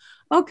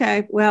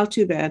 Okay, well,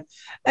 too bad.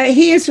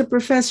 He is a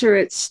professor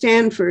at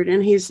Stanford,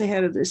 and he's the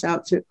head of this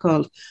outfit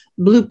called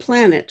Blue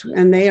Planet,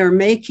 and they are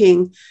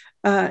making,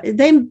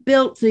 they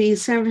built the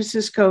San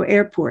Francisco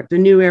airport, the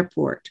new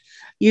airport,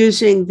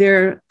 using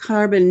their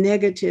carbon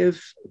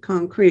negative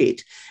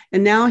concrete.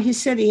 And now he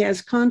said he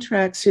has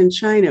contracts in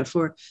China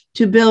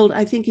to build,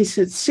 I think he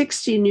said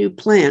 60 new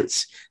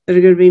plants that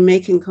are going to be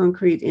making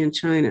concrete in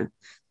China.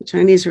 The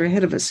Chinese are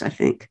ahead of us, I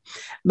think.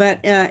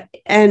 But,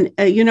 when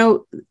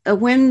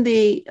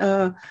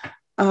the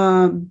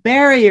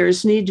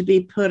barriers need to be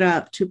put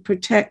up to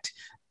protect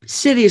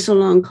cities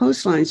along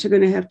coastlines, they're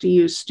going to have to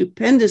use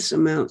stupendous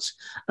amounts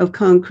of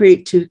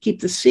concrete to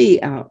keep the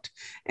sea out.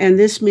 And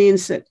this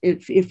means that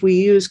if we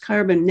use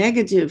carbon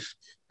negative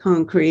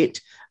concrete,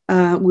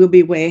 we'll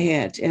be way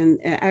ahead and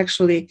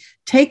actually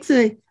take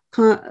the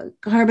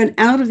carbon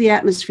out of the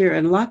atmosphere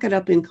and lock it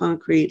up in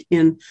concrete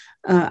in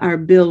our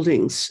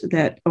buildings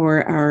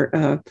or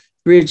our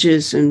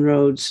bridges and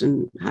roads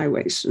and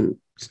highways and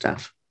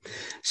stuff.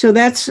 So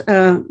that's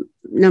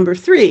number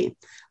 3.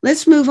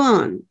 Let's move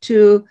on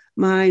to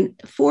my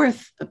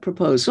 4th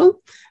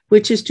proposal,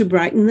 which is to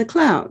brighten the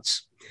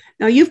clouds.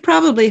 Now, you've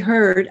probably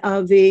heard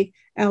of the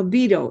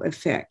albedo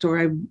effect,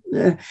 or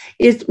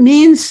it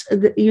means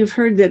that you've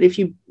heard that if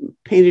you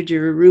painted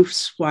your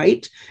roofs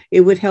white, it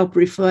would help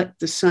reflect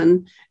the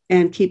sun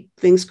and keep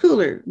things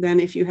cooler than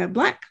if you have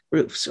black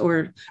roofs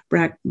or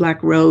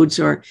black roads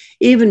or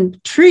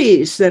even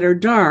trees that are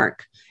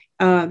dark.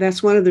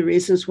 That's one of the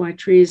reasons why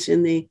trees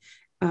in the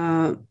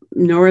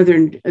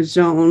northern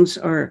zones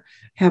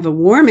have a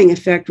warming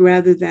effect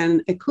rather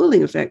than a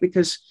cooling effect,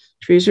 because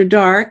trees are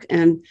dark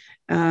and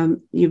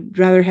you'd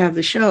rather have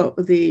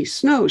the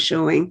snow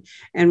showing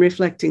and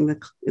reflecting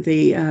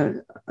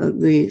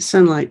the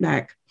sunlight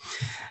back.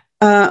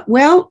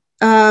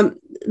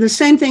 The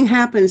same thing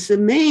happens. The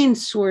main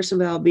source of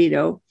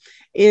albedo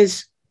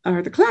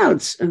are the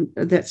clouds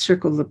that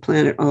circle the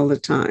planet all the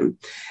time.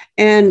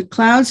 And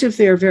clouds, if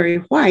they're very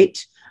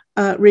white,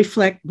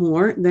 reflect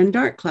more than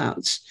dark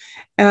clouds.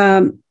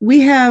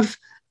 We have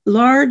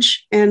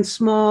large and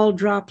small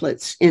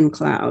droplets in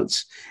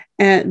clouds.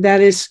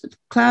 That is,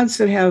 clouds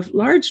that have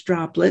large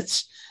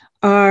droplets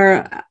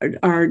are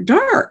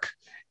dark.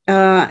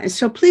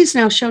 So please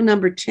now show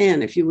number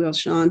 10, if you will,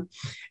 Sean.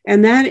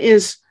 And that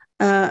is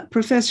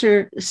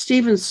Professor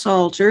Stephen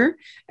Salter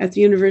at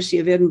the University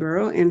of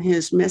Edinburgh in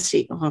his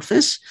messy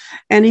office.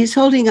 And he's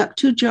holding up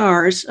 2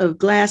 jars of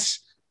glass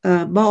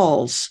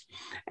balls.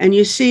 And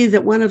you see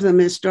that one of them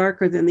is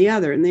darker than the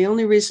other. And the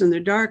only reason they're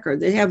darker,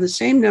 they have the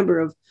same number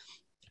of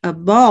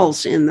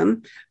balls in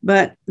them,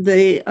 but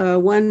the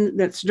one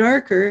that's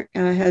darker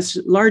has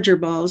larger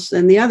balls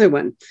than the other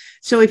one.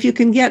 So if you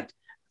can get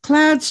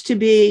clouds to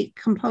be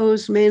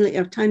composed mainly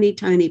of tiny,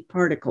 tiny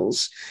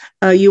particles,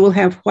 you will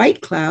have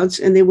white clouds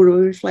and they will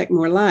reflect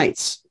more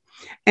lights.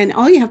 And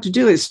all you have to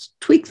do is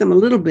tweak them a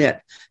little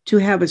bit to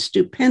have a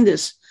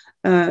stupendous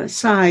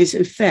size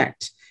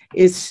effect.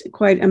 It's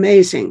quite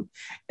amazing.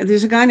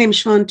 There's a guy named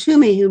Sean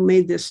Toomey who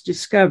made this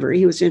discovery.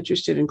 He was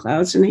interested in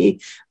clouds, and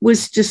he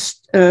was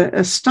just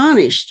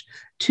astonished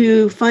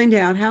to find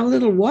out how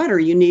little water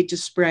you need to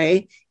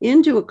spray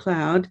into a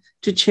cloud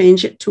to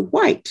change it to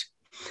white.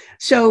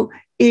 So,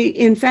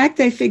 in fact,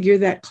 they figure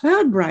that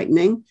cloud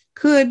brightening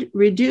could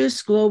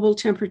reduce global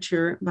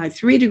temperature by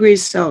 3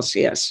 degrees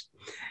Celsius.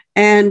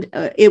 And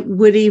it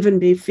would even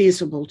be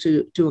feasible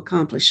to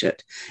accomplish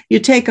it. You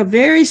take a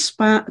very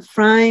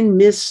fine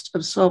mist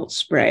of salt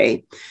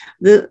spray,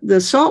 the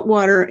salt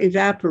water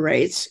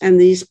evaporates, and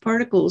these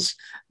particles,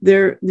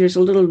 there's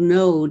a little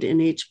node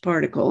in each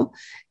particle,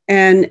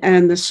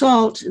 and the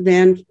salt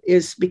then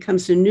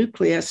becomes the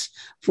nucleus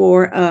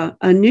for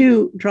a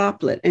new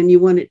droplet, and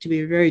you want it to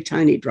be a very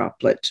tiny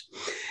droplet.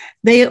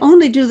 They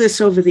only do this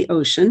over the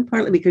ocean,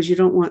 partly because you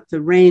don't want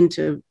the rain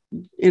to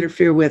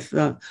interfere with,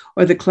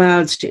 or the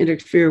clouds to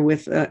interfere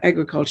with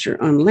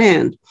agriculture on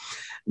land.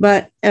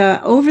 But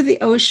over the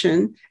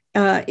ocean,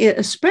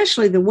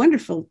 especially the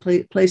wonderful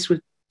place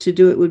to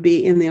do it would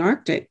be in the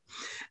Arctic,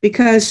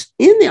 because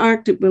in the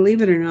Arctic,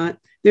 believe it or not,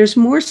 there's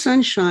more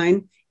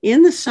sunshine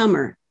in the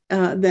summer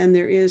than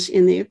there is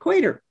in the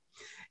equator.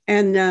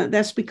 And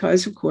that's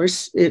because, of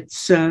course,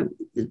 it's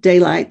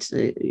daylight,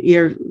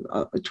 you're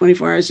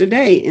 24 hours a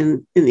day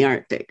in the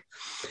Arctic.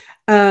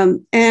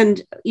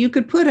 And you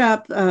could put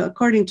up,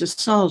 according to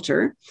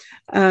Salter,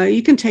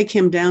 you can take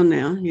him down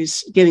now.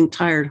 He's getting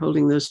tired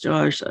holding those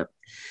jars up.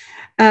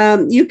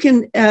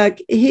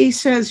 He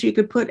says you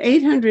could put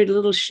 800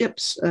 little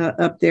ships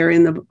up there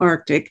in the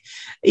Arctic,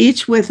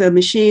 each with a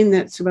machine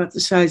that's about the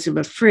size of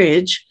a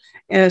fridge,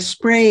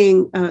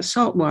 spraying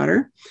salt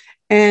water.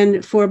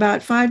 And for about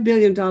 $5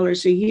 billion a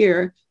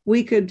year,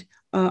 we could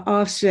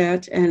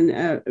offset and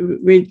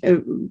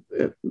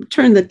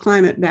turn the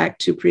climate back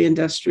to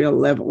pre-industrial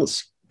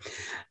levels.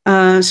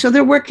 So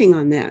they're working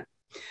on that.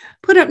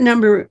 Put up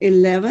number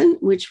 11,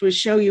 which will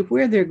show you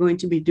where they're going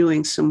to be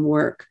doing some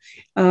work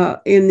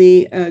in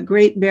the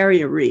Great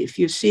Barrier Reef.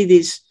 You see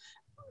these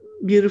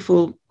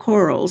beautiful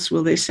corals.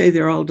 Well, they say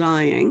they're all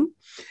dying.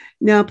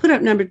 Now put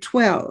up number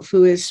 12,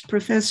 who is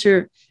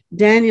Professor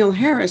Daniel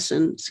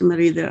Harrison,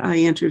 somebody that I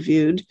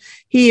interviewed.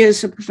 He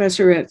is a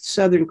professor at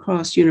Southern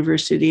Cross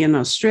University in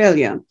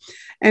Australia,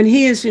 and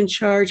he is in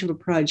charge of a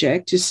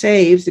project to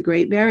save the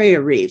Great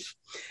Barrier Reef.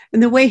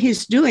 And the way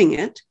he's doing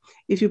it,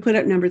 if you put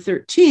up number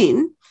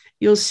 13,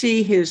 you'll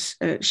see his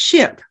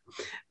ship,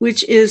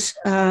 which is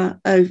a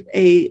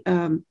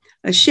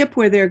ship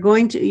where they're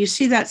going to, you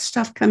see that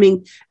stuff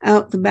coming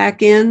out the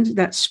back end,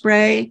 that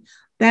spray.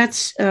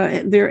 That's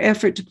their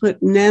effort to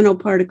put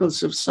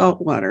nanoparticles of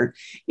salt water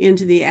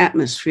into the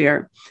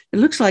atmosphere. It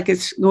looks like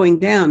it's going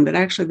down, but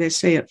actually they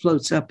say it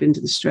floats up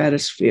into the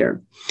stratosphere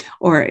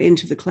or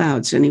into the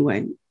clouds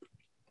anyway.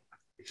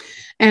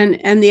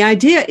 And the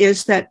idea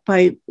is that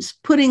by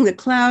putting the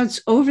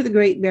clouds over the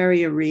Great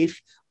Barrier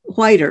Reef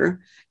whiter,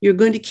 you're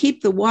going to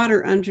keep the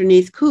water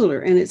underneath cooler,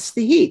 and it's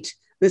the heat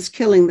that's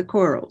killing the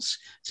corals.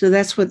 So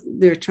that's what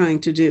they're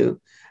trying to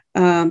do.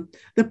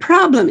 The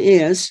problem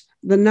is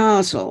the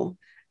nozzle.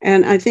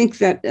 And I think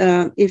that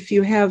if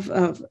you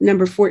have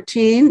number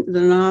 14,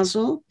 the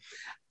nozzle,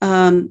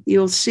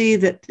 you'll see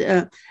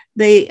that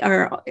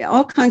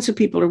all kinds of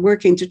people are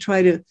working to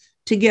try to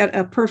get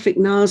a perfect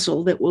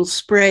nozzle that will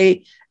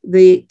spray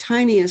the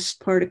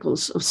tiniest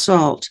particles of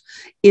salt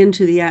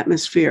into the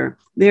atmosphere.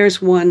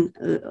 There's one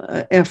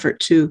effort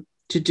to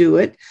do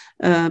it.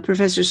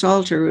 Professor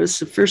Salter was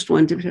the first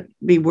one to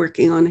be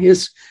working on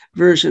his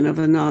version of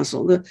a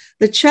nozzle.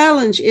 The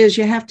challenge is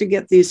you have to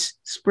get these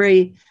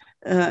spray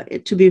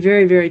to be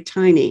very, very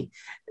tiny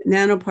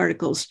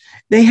nanoparticles.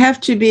 They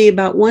have to be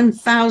about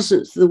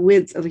 1,000th the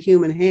width of a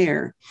human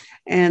hair,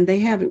 and they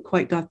haven't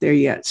quite got there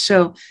yet.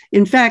 So,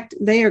 in fact,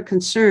 they are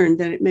concerned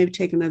that it may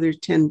take another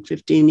 10,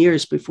 15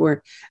 years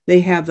before they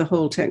have the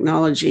whole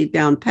technology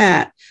down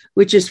pat,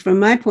 which is, from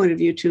my point of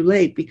view, too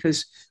late,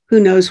 because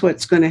who knows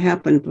what's going to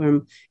happen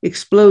from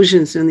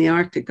explosions in the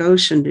Arctic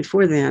Ocean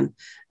before then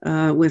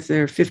with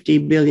their 50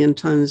 billion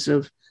tons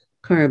of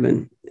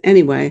carbon.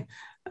 Anyway,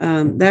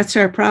 that's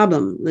our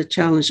problem, the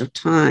challenge of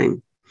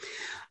time.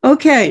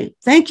 Okay,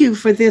 thank you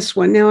for this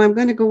one. Now I'm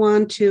going to go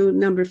on to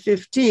number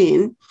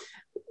 15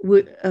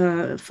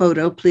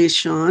 photo, please,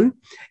 Sean.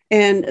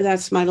 And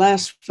that's my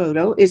last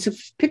photo. It's a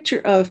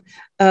picture of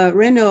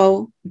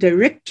Renaud de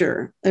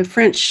Richter, a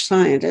French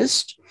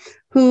scientist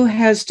who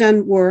has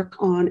done work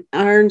on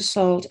iron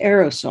salt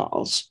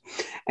aerosols.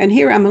 And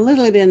here I'm a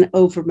little bit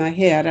over my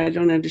head. I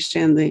don't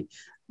understand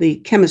the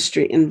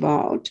chemistry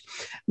involved.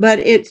 But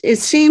it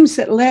seems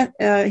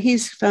that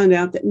he's found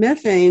out that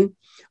methane,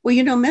 well,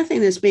 you know,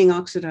 methane is being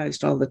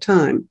oxidized all the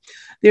time.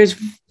 There's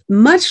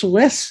much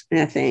less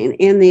methane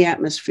in the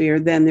atmosphere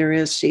than there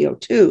is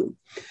CO2.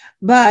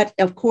 But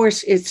of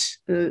course, it's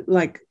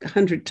like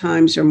 100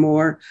 times or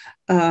more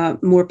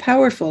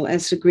powerful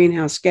as a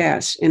greenhouse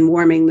gas in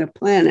warming the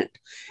planet.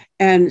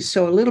 And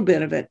so a little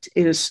bit of it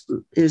is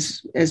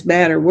as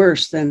bad or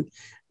worse than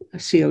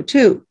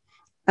CO2.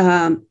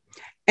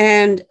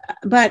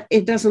 But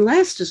it doesn't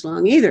last as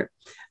long either.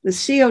 The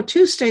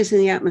CO2 stays in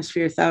the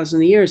atmosphere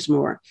 1,000 years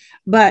more,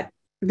 but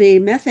the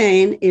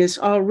methane is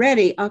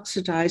already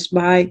oxidized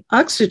by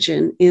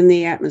oxygen in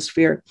the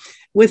atmosphere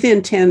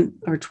within 10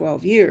 or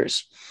 12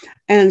 years.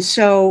 And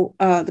so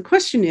the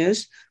question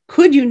is,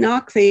 could you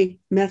knock the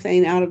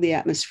methane out of the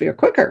atmosphere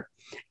quicker,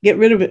 get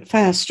rid of it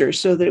faster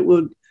so that it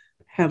would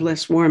have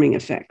less warming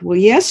effect? Well,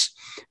 yes,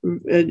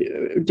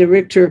 de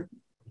Richter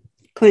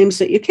claims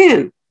that you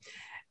can.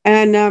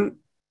 And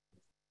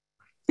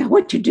now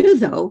what you do,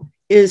 though,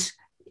 is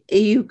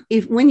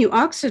when you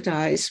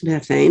oxidize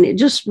methane, it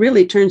just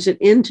really turns it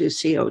into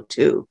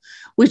CO2,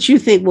 which you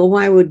think, well,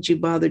 why would you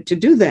bother to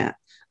do that?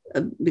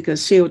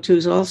 Because CO2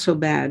 is also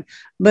bad.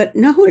 But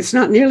no, it's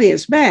not nearly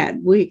as bad.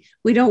 We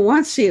don't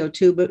want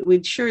CO2, but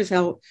we'd sure as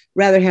hell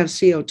rather have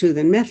CO2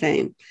 than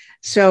methane.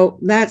 So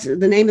that's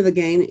the name of the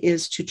game,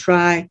 is to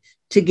try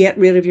to get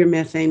rid of your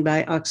methane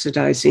by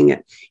oxidizing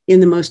it in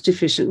the most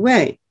efficient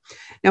way.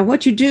 Now,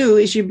 what you do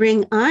is you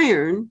bring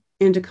iron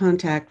into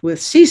contact with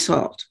sea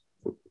salt,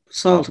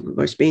 salt, of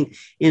course, being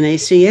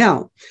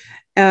NaCl,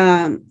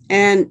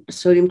 and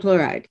sodium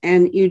chloride,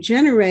 and you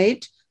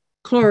generate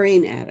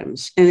chlorine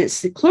atoms, and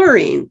it's the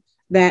chlorine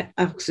that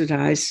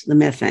oxidize the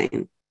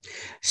methane.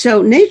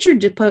 So nature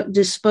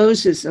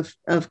disposes of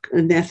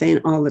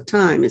methane all the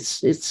time.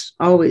 It's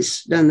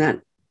always done that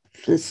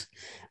since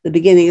the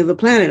beginning of the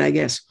planet, I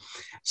guess.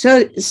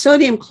 So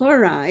sodium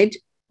chloride,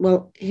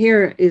 well,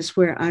 here is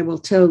where I will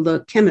tell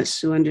the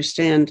chemists who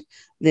understand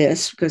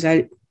this, because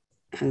I'm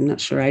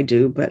not sure I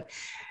do, but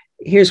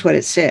here's what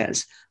it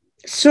says.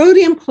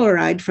 Sodium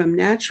chloride from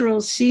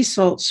natural sea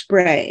salt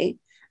spray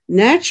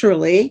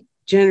naturally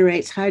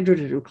generates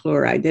hydrogen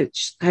chloride,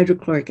 that's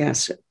hydrochloric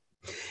acid.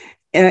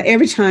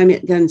 Every time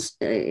it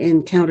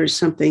encounters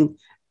something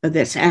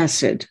that's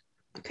acid,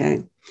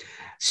 okay?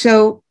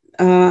 So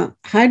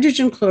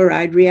hydrogen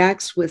chloride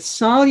reacts with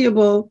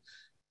soluble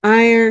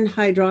iron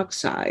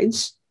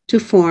hydroxides to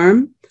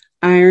form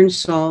iron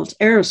salt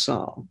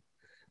aerosol,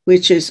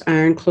 which is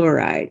iron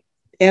chloride,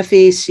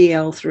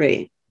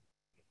 FeCl3.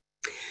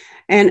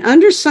 And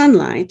under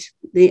sunlight,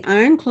 the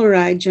iron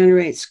chloride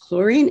generates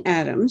chlorine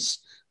atoms,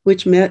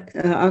 which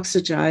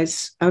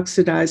oxidize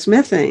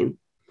methane.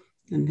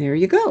 And there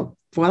you go.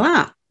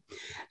 Voila.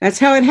 That's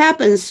how it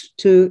happens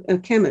to a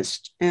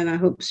chemist. And I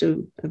hope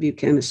some of you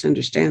chemists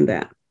understand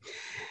that.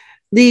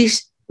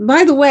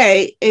 By the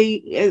way,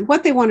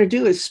 what they want to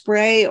do is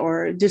spray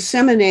or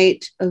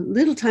disseminate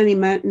little tiny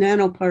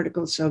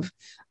nanoparticles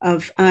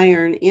of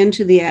iron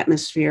into the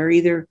atmosphere,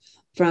 either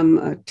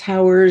from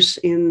towers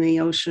in the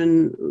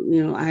ocean,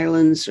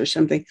 islands or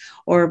something,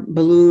 or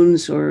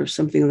balloons or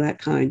something of that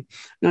kind.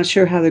 Not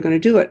sure how they're going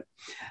to do it.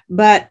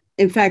 But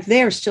in fact,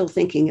 they are still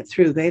thinking it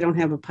through. They don't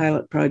have a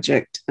pilot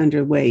project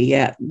underway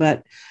yet,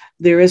 but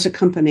there is a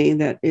company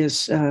that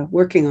is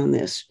working on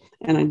this.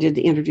 And I did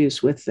the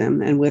interviews with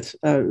them and with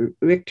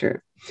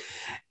Richter.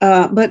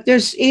 But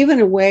there's even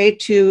a way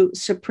to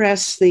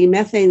suppress the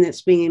methane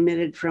that's being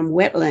emitted from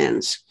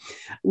wetlands.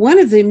 One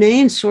of the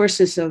main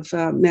sources of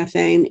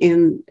methane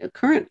in the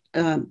current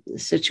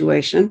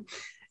situation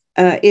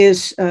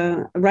is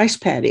rice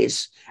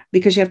paddies,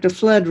 because you have to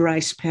flood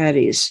rice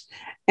paddies.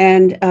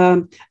 And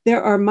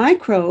there are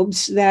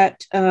microbes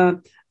that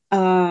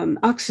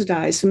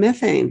oxidize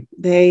methane.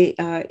 They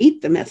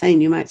eat the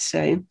methane, you might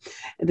say.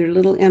 They're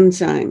little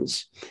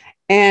enzymes,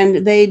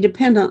 and they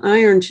depend on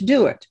iron to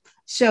do it.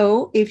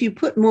 So if you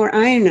put more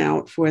iron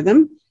out for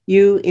them,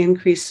 you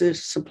increase the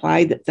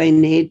supply that they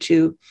need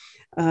to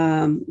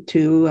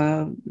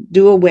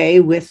do away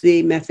with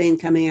the methane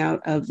coming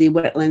out of the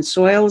wetland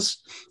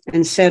soils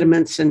and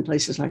sediments in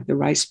places like the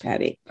rice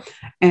paddy.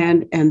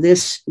 And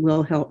this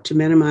will help to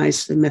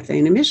minimize the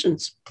methane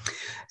emissions.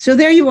 So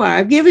there you are.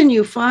 I've given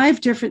you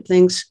 5 different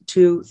things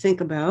to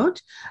think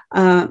about.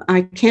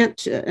 I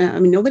can't,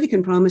 nobody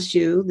can promise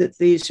you that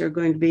these are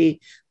going to be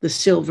the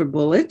silver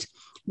bullet,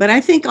 but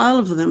I think all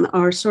of them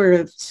are sort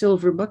of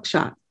silver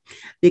buckshot,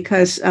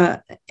 because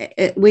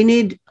we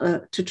need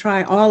to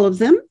try all of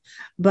them.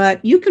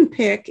 But you can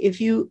pick,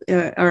 if you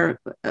are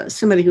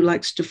somebody who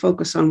likes to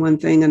focus on one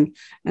thing and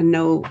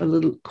know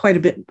quite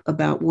a bit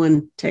about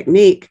one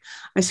technique,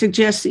 I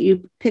suggest that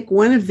you pick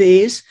one of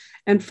these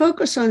and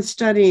focus on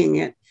studying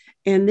it,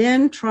 and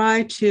then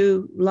try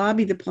to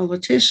lobby the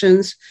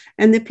politicians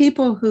and the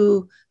people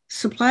who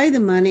supply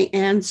the money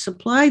and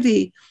supply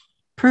the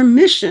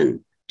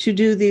permission to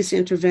do these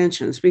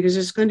interventions, because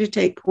it's going to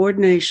take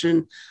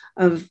coordination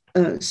of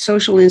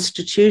social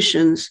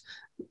institutions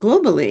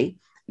globally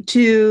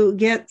to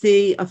get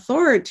the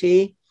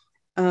authority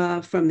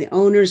from the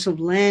owners of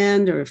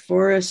land or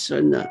forests,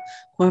 and the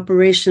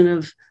cooperation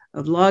of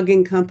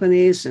logging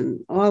companies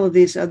and all of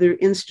these other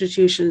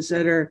institutions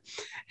that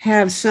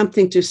have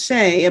something to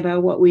say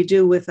about what we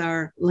do with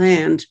our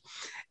land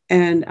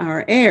and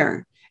our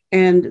air.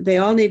 And they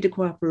all need to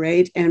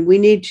cooperate, and we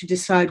need to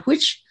decide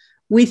which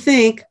we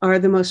think are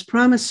the most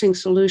promising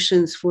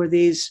solutions for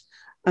these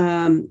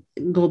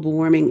global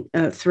warming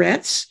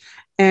threats,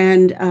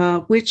 and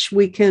which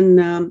we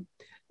can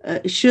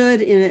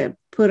should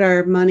put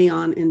our money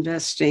on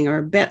investing,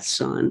 our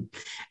bets on.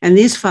 And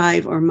these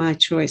 5 are my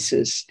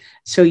choices.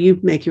 So you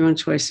make your own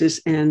choices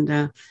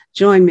and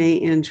join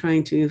me in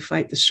trying to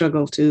fight the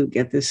struggle to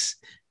get this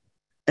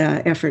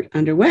effort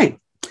underway.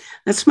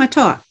 That's my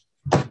talk.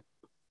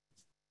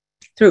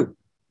 Through.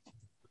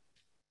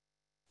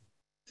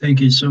 Thank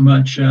you so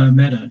much,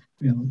 Meta.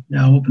 We'll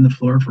now open the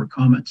floor for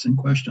comments and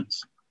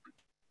questions.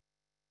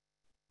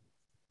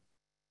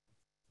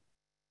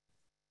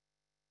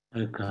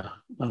 Okay.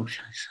 What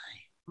should I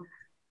say?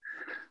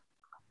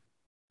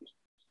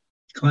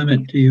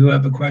 Clement, do you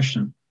have a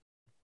question?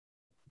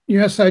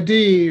 Yes, I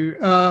do.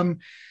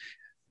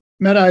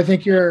 Meta, I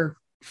think your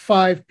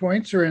 5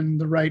 points are in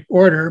the right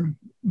order,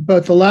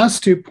 but the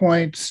last 2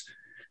 points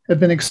have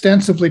been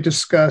extensively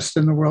discussed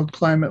in the world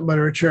climate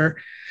literature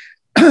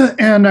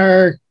and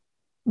are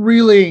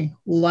really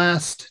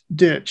last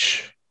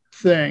ditch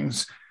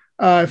things.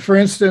 For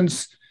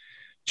instance,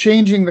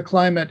 changing the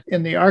climate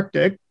in the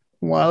Arctic,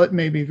 while it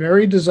may be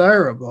very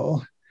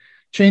desirable,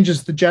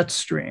 changes the jet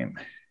stream.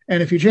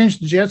 And if you change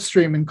the jet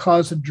stream and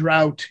cause a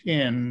drought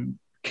in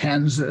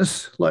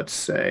Kansas, let's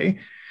say,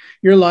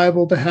 you're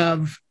liable to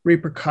have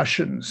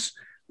repercussions.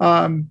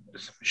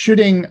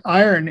 Shooting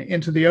iron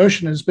into the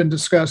ocean has been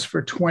discussed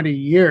for 20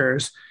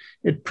 years.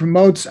 It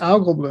promotes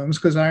algal blooms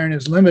because iron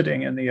is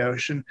limiting in the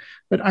ocean,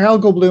 but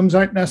algal blooms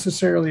aren't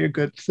necessarily a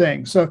good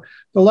thing. So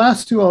the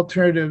last two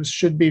alternatives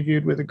should be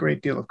viewed with a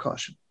great deal of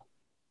caution.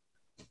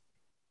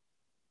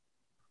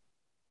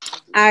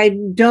 I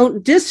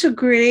don't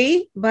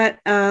disagree, but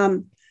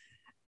I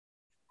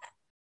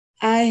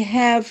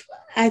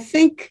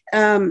think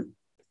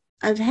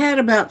I've had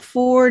about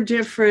 4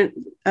 different,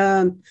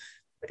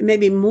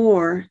 maybe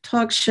more,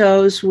 talk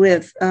shows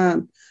with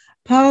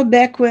Paul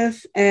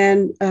Beckwith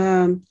and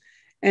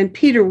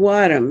Peter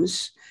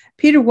Wadhams.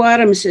 Peter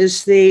Wadhams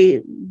is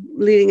the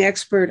leading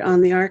expert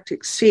on the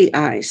Arctic sea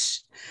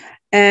ice.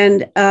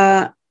 And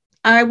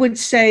I would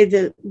say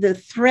that the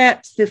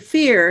threat, the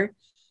fear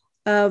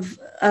of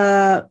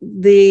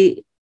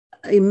the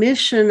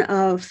emission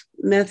of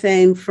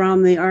methane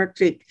from the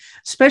Arctic,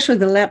 especially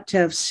the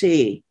Laptev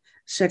Sea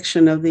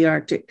section of the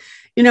Arctic.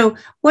 You know,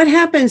 what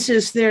happens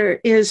is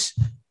there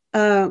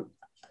are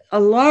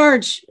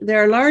large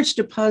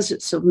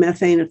deposits of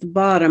methane at the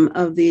bottom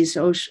of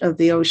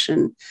the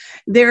ocean.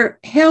 They're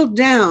held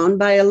down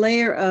by a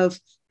layer of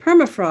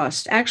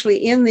permafrost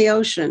actually in the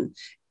ocean.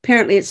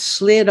 Apparently it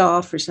slid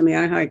off or something. I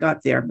don't know how I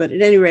got there, but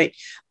at any rate,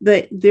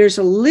 there's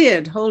a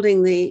lid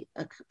holding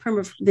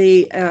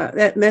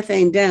that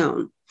methane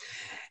down.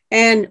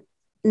 And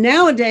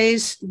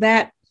nowadays,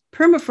 that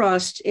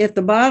permafrost at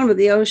the bottom of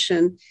the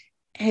ocean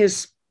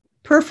has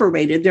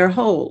perforated their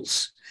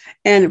holes.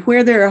 And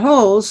where there are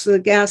holes, the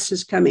gas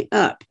is coming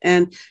up.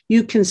 And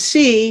you can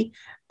see,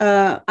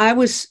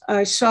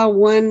 I saw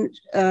one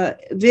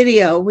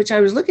video, which I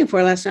was looking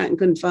for last night and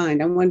couldn't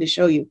find. I wanted to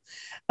show you,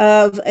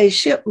 of a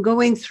ship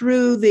going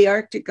through the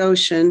Arctic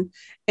Ocean,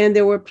 and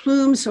there were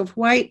plumes of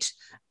white.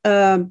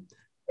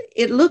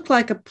 It looked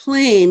like a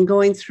plane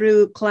going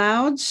through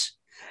clouds.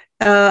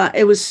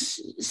 It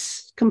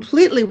was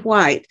completely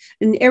white,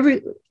 and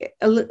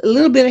a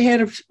little bit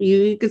ahead of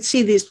you could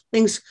see these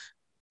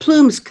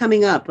plumes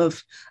coming up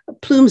of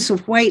plumes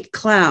of white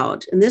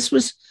cloud, and this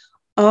was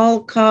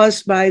all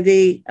caused by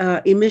the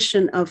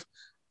emission of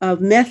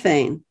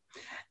methane.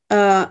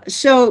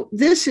 So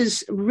this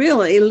is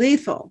really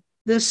lethal.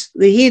 The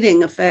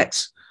heating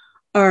effects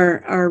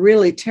are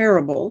really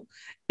terrible,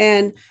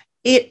 and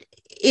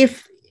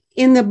if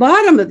in the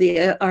bottom of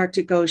the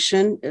Arctic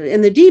Ocean,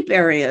 in the deep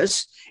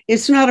areas,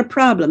 it's not a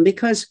problem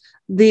because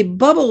the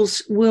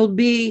bubbles will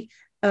be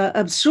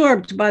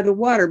absorbed by the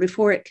water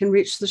before it can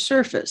reach the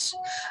surface.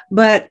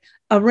 But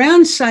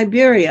around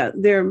Siberia,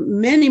 there are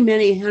many,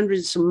 many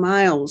hundreds of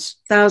miles,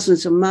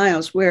 thousands of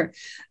miles, where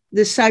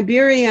the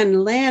Siberian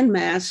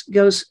landmass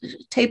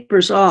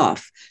tapers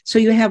off. So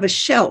you have a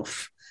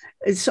shelf.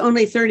 It's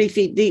only 30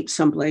 feet deep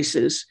some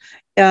places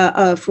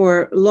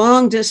for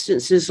long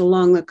distances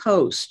along the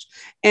coast.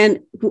 And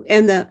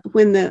when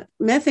the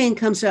methane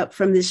comes up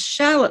from in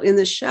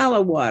the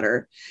shallow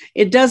water,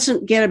 it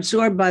doesn't get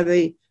absorbed by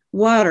the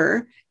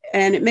water,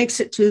 and it makes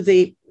it to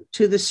the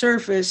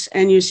surface,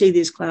 and you see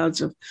these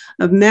clouds of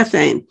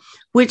methane,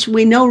 which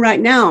we know right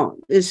now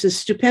is a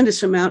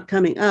stupendous amount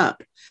coming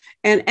up.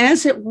 And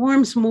as it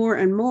warms more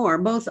and more,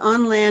 both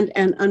on land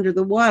and under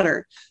the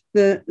water,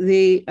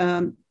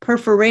 the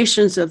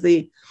perforations of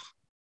the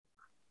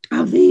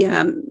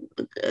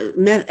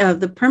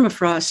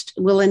permafrost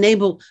will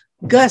enable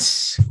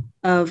gusts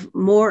of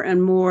more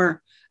and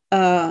more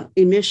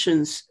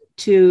emissions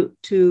to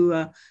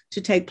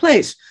take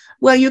place.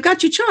 Well, you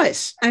got your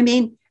choice. I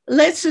mean,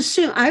 let's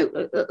assume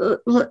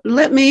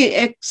let me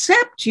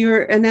accept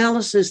your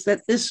analysis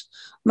that this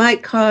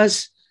might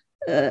cause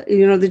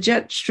the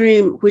jet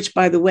stream, which,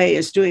 by the way,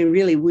 is doing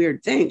really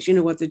weird things. You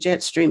know what the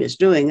jet stream is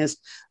doing is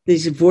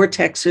these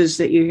vortexes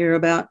that you hear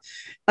about.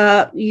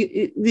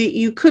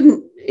 You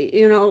couldn't,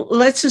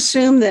 let's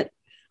assume that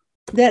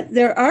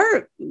there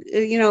are,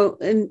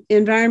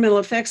 environmental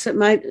effects that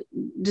might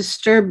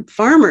disturb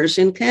farmers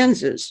in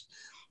Kansas.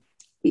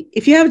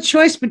 If you have a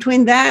choice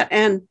between that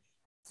and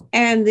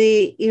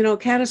the,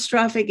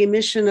 catastrophic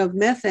emission of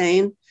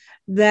methane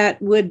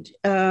that would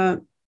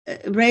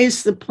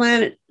raise the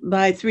planet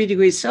by 3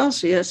 degrees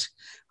Celsius,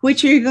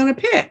 which are you going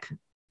to pick?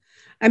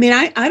 I mean,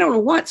 I don't know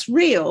what's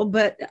real,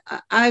 but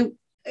and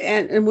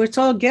it's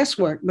all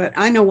guesswork, but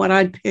I know what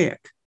I'd pick.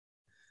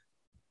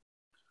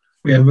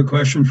 We have a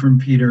question from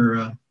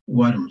Peter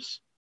Wadhams.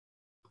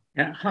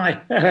 Yeah,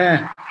 hi.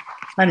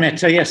 Hi,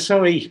 Meta. Yes,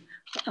 sorry,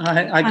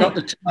 I got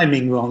the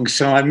timing wrong,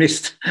 so I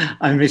missed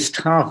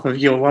half of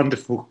your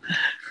wonderful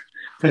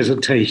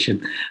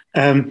presentation.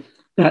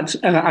 But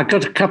I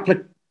got a couple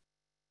of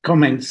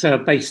comments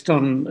based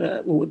on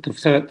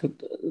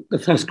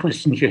the first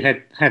questions you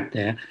had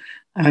there,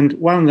 and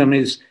one of them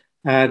is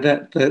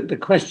that the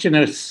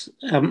questioners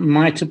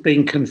might have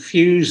been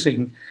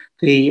confusing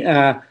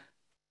the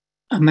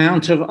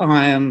amount of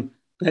iron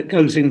that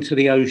goes into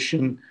the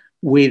ocean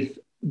with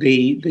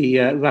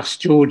the Russ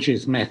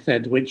George's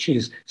method, which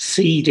is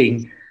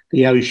seeding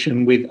the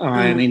ocean with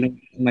iron in order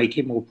to make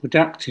it more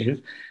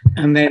productive.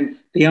 And then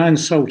the iron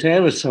salt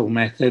aerosol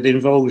method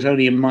involves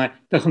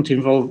doesn't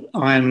involve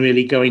iron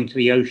really going to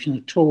the ocean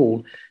at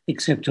all,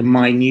 except a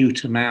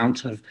minute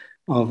amount of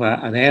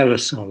an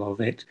aerosol of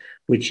it,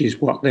 which is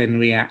what then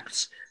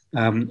reacts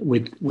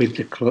with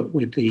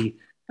the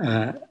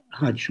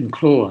hydrogen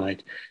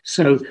chloride.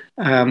 So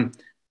I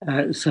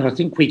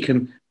think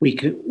we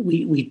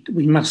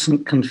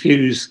mustn't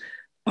confuse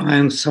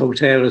iron salt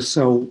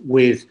aerosol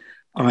with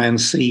iron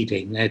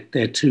seeding.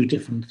 They're two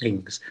different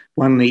things.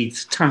 One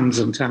needs tons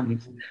and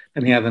tons,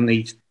 and the other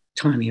needs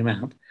tiny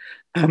amount.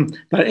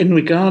 But in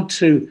regard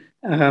to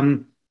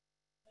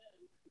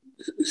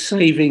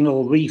saving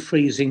or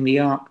refreezing the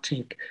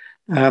Arctic,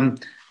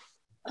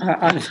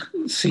 I've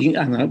seen,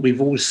 and we've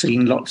all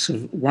seen lots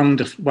of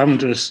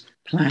wondrous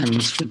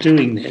plans for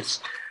doing this.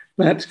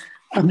 But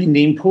I mean,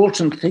 the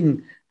important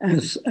thing,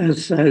 as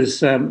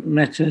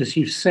Meta, as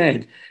you've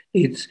said,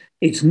 it's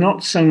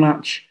not so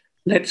much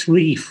let's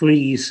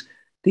refreeze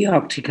the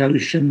Arctic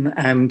Ocean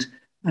and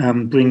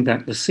bring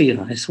back the sea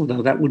ice,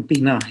 although that would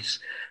be nice.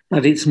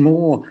 But it's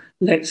more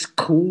let's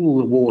cool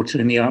the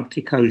water in the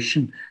Arctic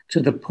Ocean to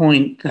the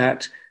point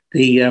that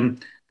the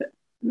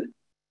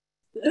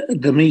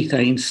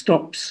methane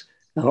stops,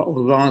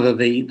 or rather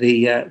the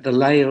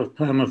layer of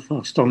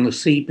permafrost on the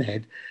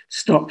seabed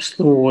stops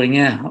thawing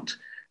out,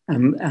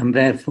 and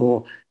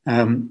therefore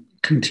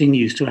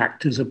continues to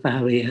act as a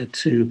barrier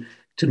to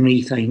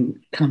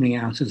methane coming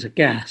out as a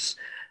gas.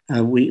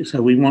 So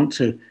we want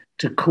to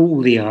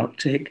cool the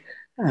Arctic.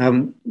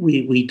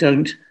 We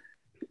don't.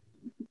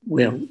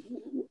 Well,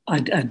 I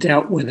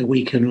doubt whether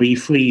we can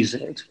refreeze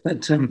it,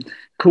 but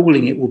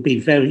cooling it will be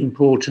very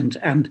important.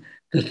 And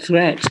the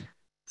threat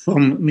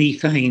from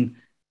methane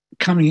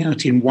coming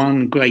out in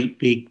one great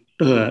big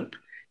burp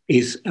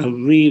is a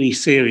really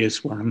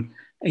serious one.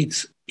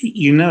 It's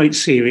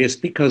serious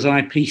because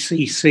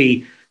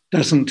IPCC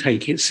doesn't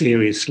take it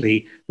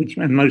seriously,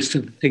 and most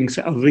of the things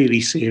that are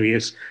really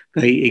serious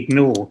they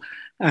ignore.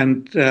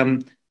 And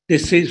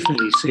this is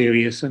very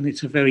serious, and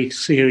it's a very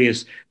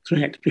serious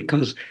threat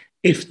because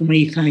if the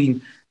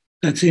methane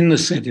that's in the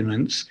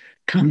sediments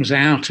comes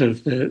out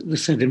of the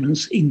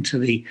sediments into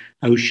the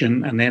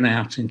ocean and then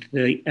out into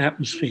the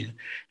atmosphere,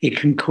 it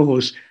can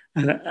cause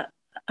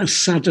a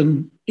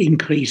sudden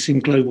increase in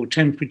global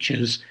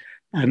temperatures.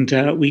 And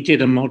we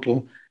did a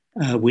model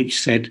which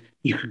said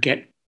you could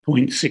get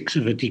 0.6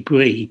 of a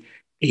degree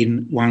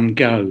in one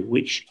go,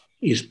 which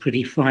is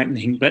pretty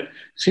frightening. But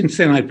since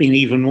then, I've been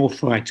even more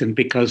frightened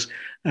because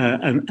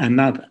a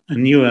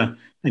newer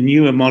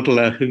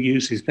modeler who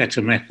uses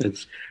better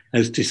methods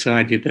has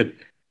decided that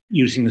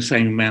using the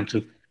same amount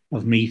of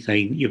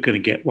methane, you're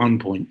going to get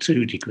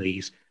 1.2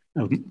 degrees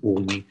of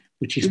warming,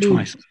 which is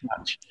twice as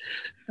much.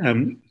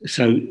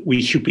 So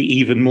we should be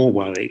even more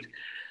worried.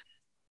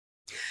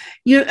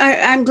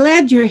 I'm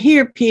glad you're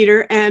here,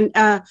 Peter. And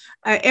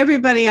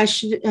everybody, I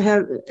should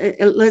have,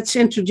 let's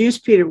introduce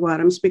Peter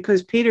Wadhams,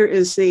 because Peter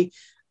is the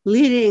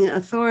leading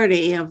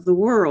authority of the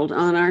world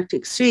on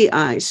Arctic sea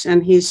ice.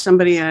 And he's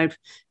somebody I've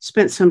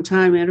spent some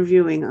time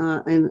interviewing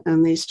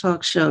in these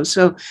talk shows.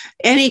 So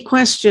any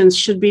questions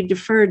should be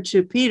deferred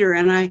to Peter.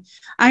 And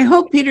I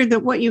hope, Peter,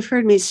 that what you've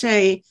heard me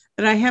say,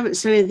 that I haven't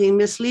said anything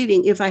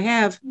misleading. If I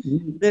have,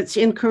 that's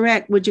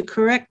incorrect, would you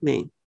correct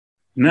me?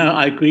 No,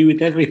 I agree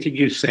with everything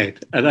you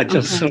said. And I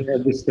just saw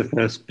this the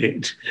first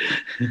bit.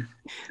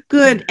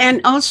 Good.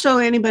 And also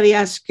anybody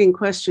asking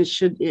questions,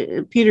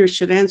 Peter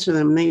should answer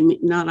them,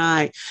 not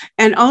I.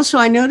 And also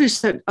I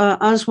noticed that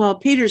Oswald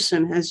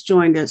Peterson has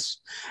joined us.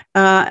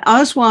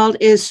 Oswald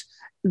is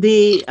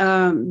the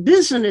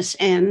business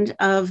end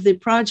of the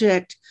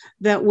project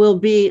that will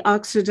be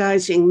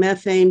oxidizing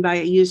methane by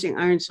using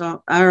iron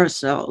salt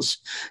aerosols.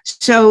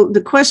 So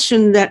the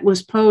question that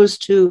was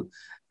posed to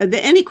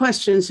any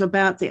questions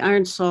about the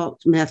iron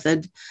salt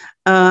method,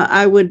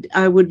 I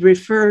would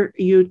refer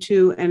you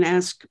to and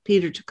ask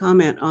Peter to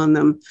comment on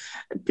them.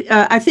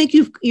 I think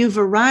you've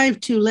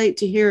arrived too late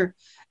to hear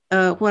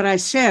what I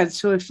said.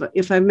 So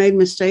if I made a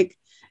mistake,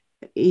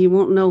 you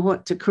won't know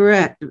what to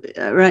correct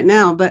right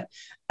now. But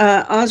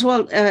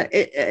Oswald,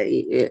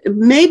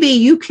 maybe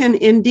you can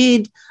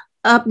indeed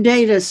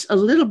update us a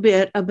little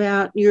bit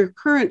about your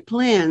current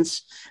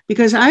plans,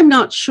 because I'm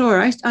not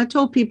sure. I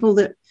told people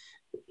that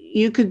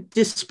you could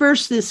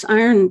disperse these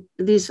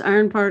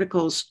iron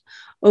particles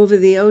over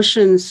the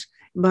oceans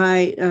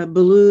by a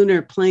balloon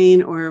or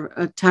plane or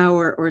a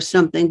tower or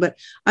something. But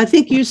I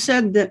think you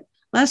said that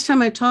last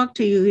time I talked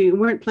to you, you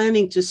weren't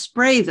planning to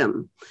spray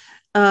them.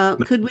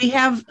 Could we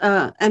have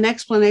an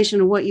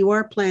explanation of what you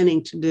are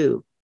planning to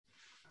do?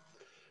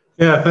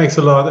 Yeah, thanks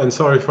a lot. And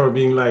sorry for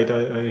being late.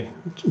 I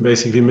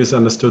basically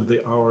misunderstood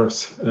the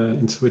hours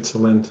in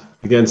Switzerland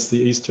against the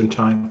Eastern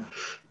time.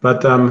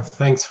 But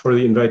thanks for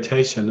the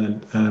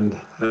invitation and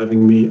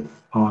having me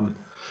on.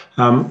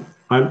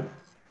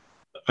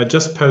 I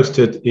just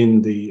posted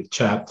in the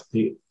chat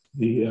the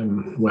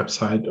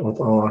website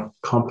of our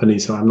company,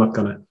 so I'm not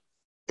going to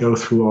go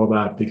through all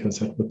that because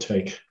that would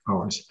take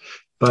hours.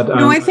 But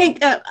no, I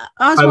think,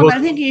 Oswald, I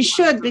think you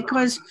should,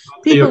 because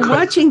people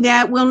watching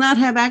that will not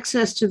have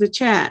access to the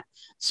chat.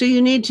 So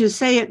you need to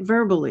say it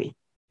verbally.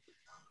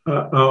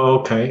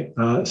 Okay.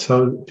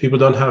 So people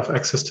don't have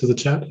access to the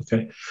chat?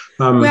 Okay.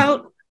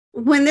 Well,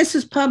 when this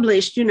is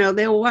published,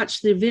 they'll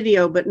watch the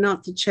video, but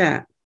not the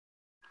chat.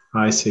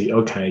 I see.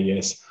 Okay,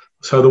 yes.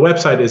 So the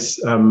website is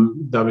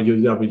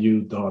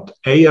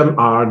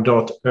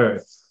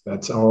www.amr.earth.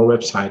 That's our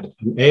website.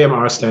 And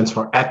AMR stands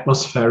for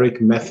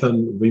Atmospheric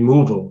Methane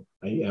Removal,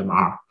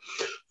 AMR.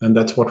 And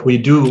that's what we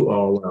do,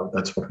 or well,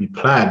 that's what we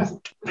plan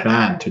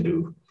to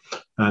do.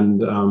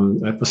 And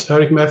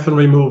atmospheric methane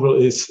removal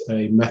is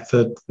a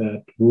method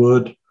that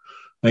would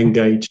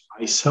engage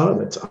ISA,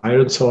 that's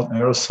iron salt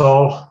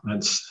aerosol,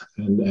 and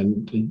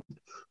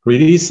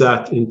release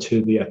that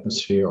into the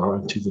atmosphere, or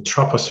into the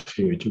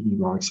troposphere, to be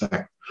more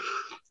exact,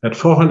 at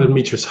 400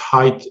 meters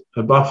height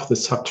above the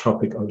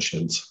subtropic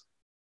oceans.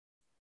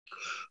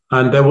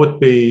 And there would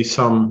be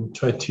some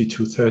 20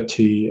 to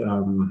 30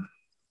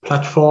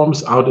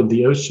 platforms out in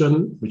the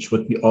ocean, which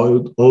would be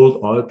old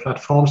oil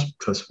platforms,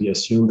 because we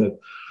assume that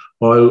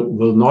oil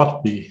will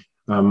not be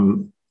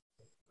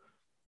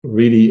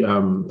really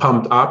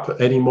pumped up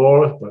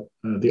anymore, but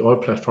the oil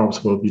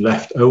platforms will be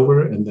left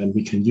over, and then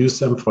we can use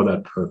them for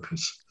that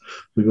purpose.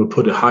 We will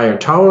put a higher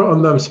tower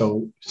on them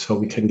so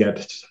we can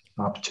get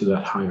up to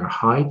that higher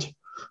height,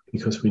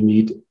 because we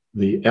need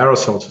the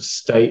aerosol to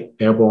stay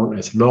airborne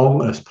as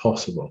long as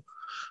possible.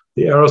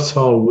 The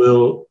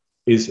aerosol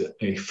is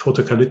a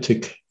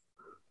photocatalytic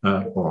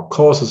or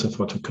causes a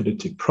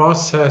photocatalytic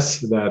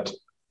process that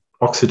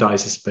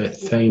oxidizes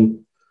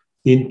methane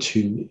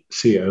into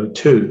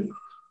CO2.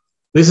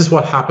 This is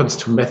what happens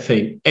to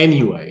methane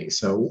anyway.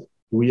 So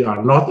we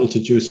are not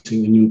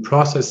introducing a new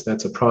process.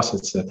 That's a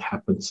process that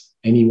happens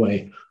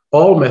anyway.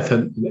 All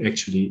methane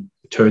actually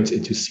turns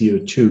into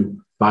CO2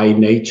 by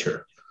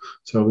nature.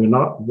 So we're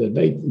not,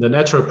 the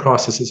natural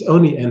process is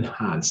only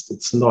enhanced.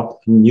 It's not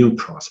a new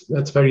process.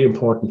 That's very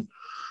important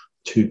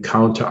to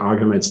counter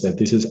arguments that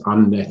this is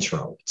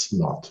unnatural. It's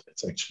not.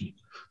 It's actually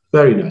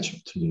very natural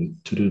to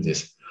do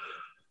this.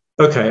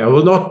 Okay, I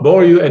will not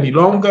bore you any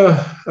longer.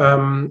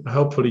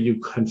 Hopefully you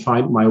can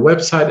find my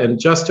website. And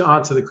just to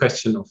answer the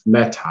question of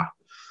meta,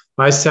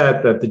 I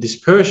said that the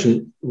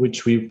dispersion,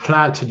 which we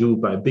plan to do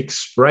by big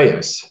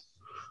sprayers,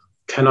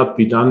 cannot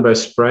be done by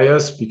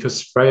sprayers,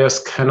 because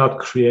sprayers cannot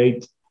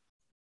create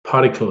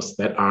particles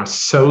that are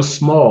so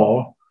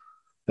small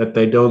that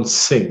they don't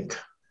sink.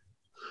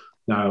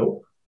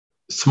 Now,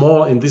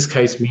 small in this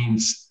case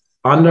means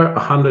under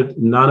 100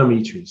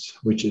 nanometers,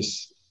 which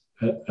is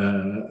a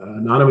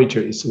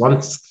nanometer is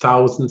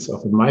 1/1000th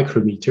of a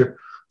micrometer,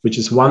 which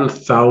is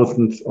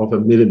 1/1000th of a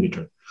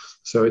millimeter.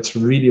 So it's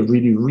really,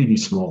 really, really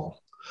small.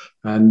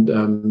 And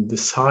the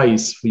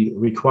size we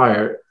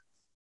require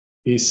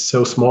is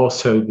so small,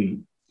 so the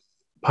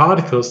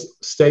particles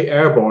stay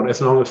airborne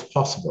as long as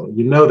possible.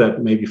 You know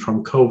that maybe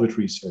from COVID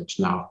research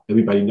now.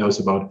 Everybody knows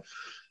about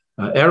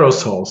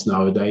aerosols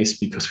nowadays,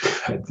 because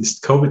we've had this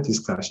COVID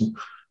discussion,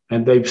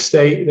 and they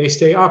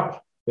stay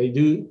up. They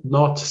do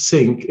not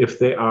sink if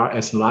they are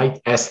as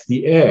light as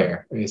the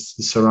air, as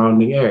the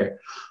surrounding air.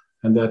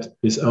 And that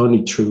is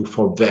only true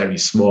for very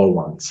small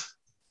ones.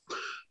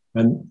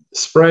 And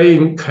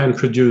spraying can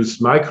produce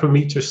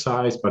micrometer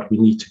size, but we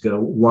need to go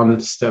one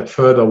step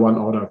further, one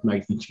order of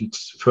magnitude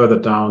further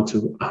down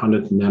to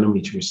 100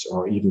 nanometers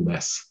or even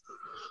less.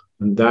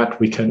 And that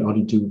we can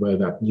only do by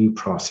that new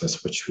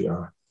process, which we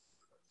are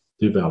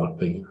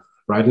developing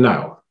right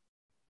now.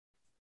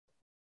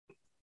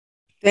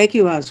 Thank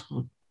you,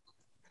 Oswald.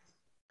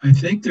 I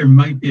think there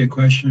might be a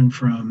question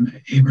from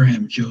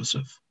Abraham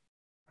Joseph.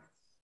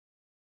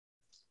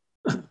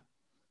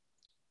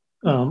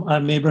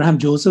 I'm Abraham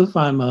Joseph.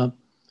 I'm an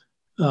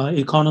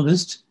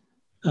economist.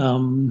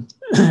 Of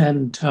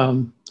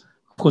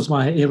course,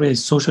 my area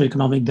is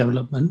socioeconomic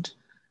development.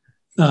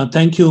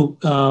 Thank you,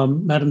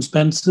 Madam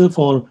Spencer,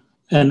 for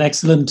an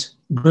excellent,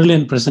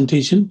 brilliant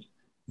presentation.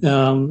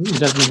 It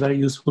has been very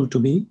useful to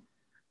me.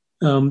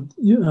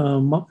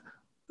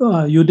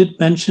 You did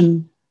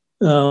mention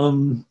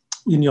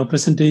in your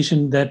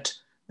presentation that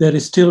there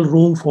is still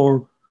room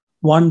for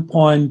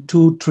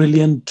 1.2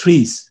 trillion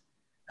trees,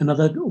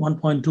 another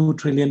 1.2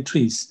 trillion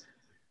trees.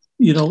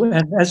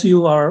 And as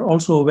you are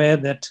also aware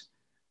that,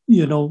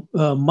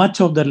 much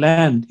of the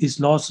land is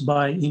lost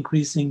by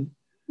increasing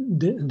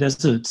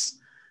deserts,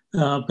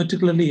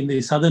 particularly in the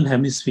southern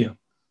hemisphere.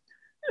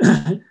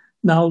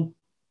 Now,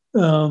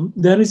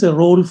 there is a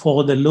role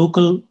for the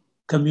local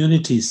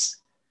communities,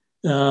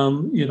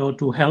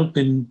 to help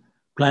in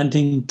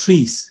planting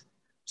trees.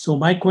 So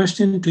my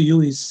question to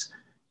you is,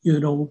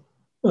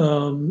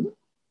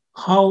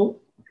 how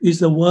is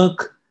the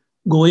work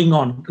going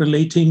on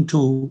relating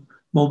to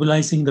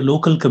mobilizing the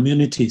local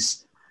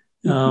communities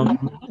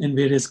in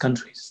various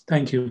countries?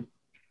 Thank you.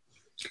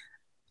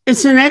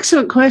 It's an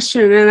excellent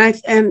question,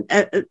 and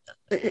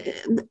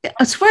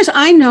as far as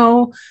I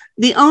know,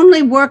 the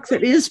only work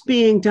that is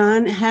being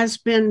done has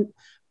been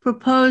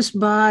proposed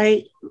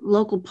by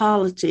local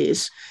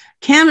polities.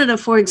 Canada,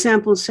 for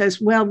example, says,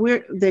 well,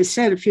 they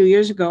said a few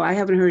years ago, I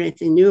haven't heard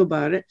anything new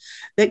about it,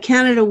 that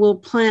Canada will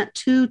plant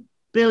 2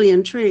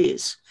 billion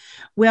trees.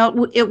 Well,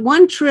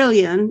 1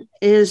 trillion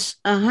is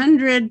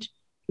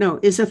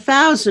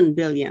 1,000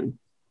 billion.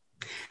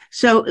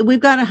 So we've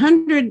got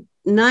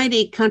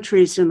 190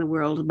 countries in the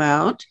world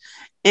about,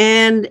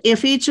 and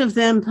if each of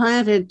them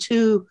planted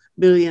 2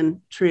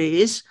 billion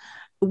trees,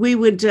 we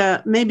would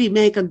maybe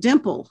make a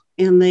dimple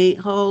in the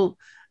whole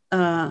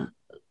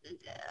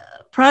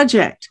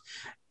project.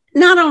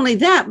 Not only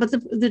that, but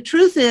the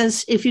truth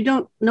is, if you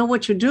don't know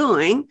what you're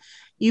doing,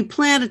 you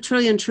plant 1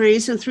 trillion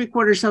trees and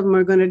 3/4 of them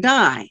are going to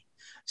die.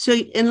 So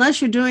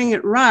unless you're doing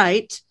it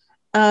right,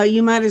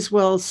 you might as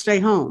well stay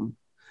home.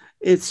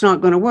 It's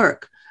not going to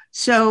work.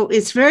 So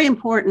it's very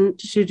important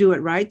to do it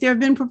right. There have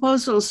been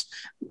proposals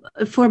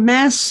for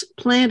mass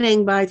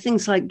planting by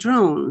things like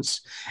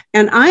drones,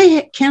 and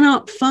I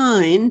cannot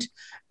find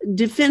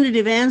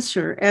definitive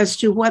answer as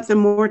to what the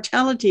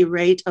mortality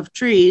rate of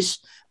trees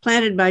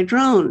planted by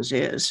drones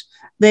is.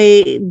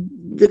 The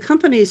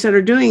companies that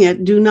are doing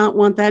it do not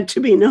want that to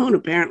be known,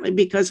 apparently,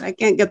 because I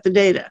can't get the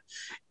data.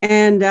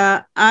 And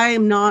I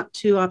am not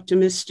too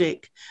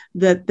optimistic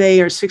that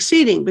they are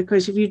succeeding,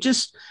 because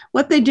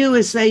what they do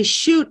is they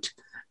shoot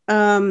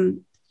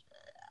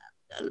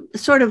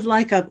sort of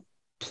like a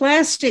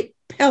plastic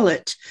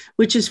pellet,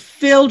 which is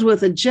filled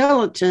with a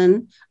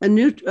gelatin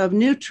of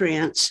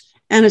nutrients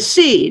and a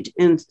seed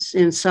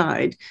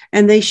inside,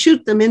 and they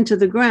shoot them into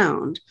the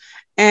ground.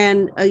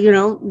 And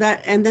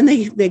and then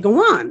they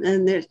go on,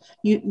 and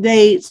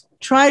they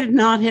try to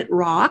not hit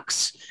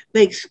rocks.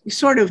 They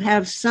sort of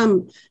have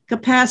some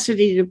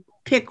capacity to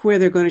pick where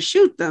they're going to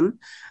shoot them,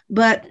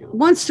 but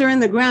once they're in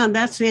the ground,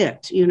 that's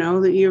it.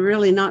 That you're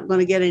really not going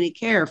to get any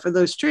care for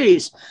those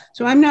trees.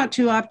 So I'm not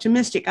too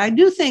optimistic. I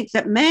do think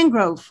that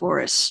mangrove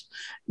forests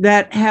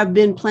that have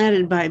been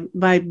planted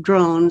by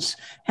drones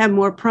have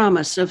more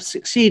promise of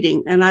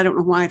succeeding, and I don't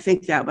know why I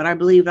think that, but I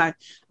believe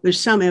there's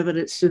some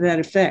evidence to that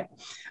effect.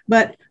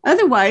 But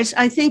otherwise,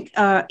 I think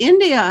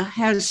India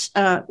has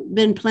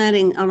been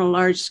planting on a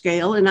large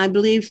scale, and I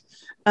believe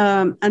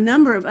a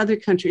number of other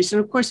countries.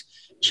 And of course,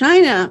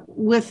 China,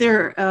 with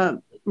their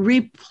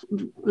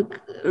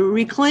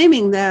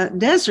reclaiming the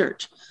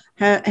desert,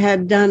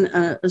 had done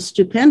a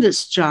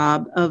stupendous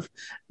job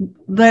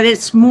but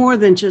it's more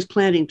than just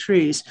planting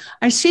trees.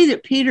 I see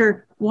that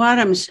Peter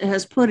Wadhams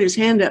has put his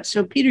hand up.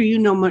 So Peter, you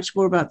know much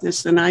more about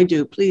this than I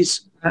do.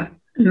 Please.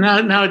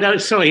 No,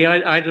 sorry,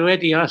 I'd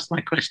already asked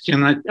my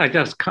question. I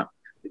just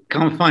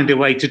can't find a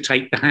way to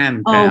take the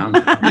hand down.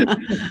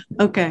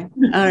 Okay,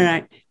 all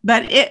right.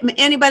 But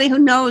anybody who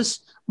knows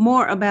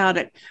more about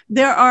it,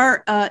 there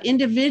are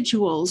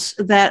individuals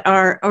that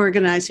are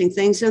organizing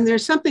things, and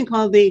there's something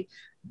called the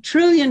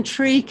Trillion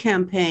Tree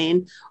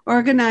Campaign,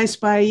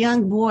 organized by a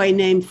young boy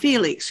named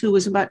Felix, who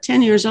was about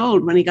 10 years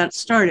old when he got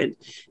started,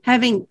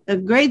 having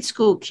grade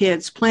school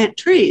kids plant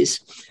trees.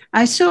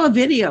 I saw a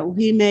video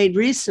he made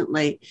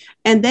recently,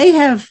 and they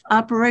have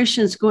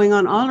operations going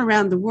on all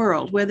around the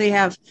world where they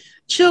have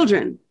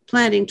children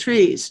planting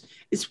trees.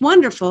 It's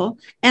wonderful.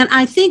 And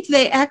I think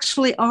they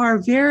actually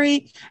are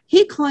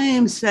he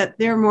claims that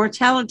their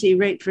mortality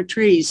rate for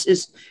trees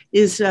is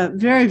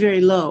very,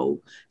 very low.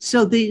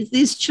 So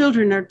these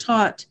children are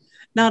taught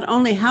not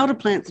only how to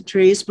plant the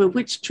trees, but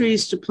which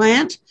trees to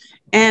plant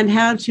and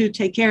how to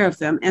take care of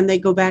them. And they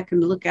go back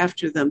and look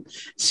after them.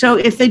 So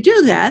if they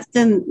do that,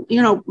 then,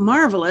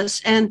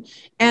 marvelous. And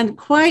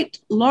quite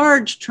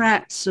large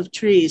tracts of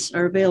trees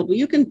are available.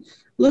 You can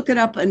look it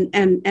up and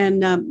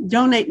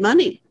donate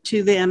money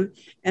to them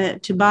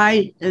to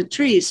buy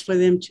trees for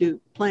them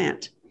to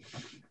plant.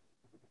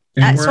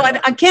 So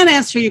I can't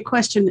answer your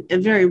question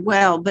very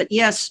well, but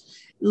yes,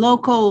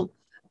 local,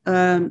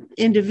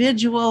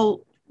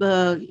 individual,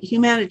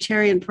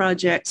 humanitarian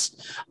projects.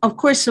 Of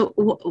course,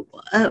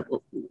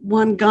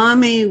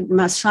 Wangami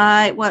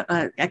Masai,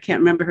 I can't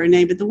remember her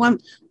name, but the one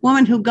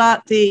woman who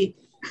got the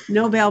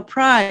Nobel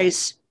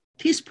Peace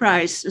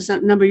Prize a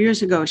number of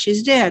years ago,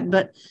 she's dead,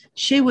 but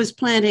she was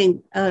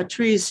planting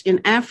trees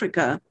in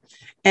Africa.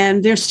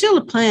 And there's still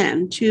a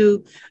plan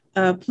to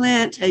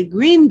plant a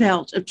green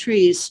belt of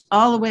trees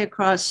all the way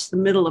across the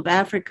middle of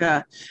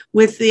Africa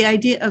with the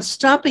idea of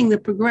stopping the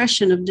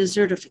progression of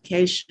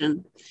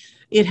desertification.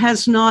 It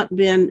has not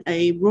been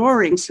a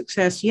roaring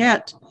success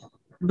yet,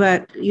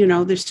 but,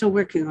 they're still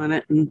working on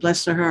it, and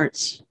bless their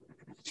hearts.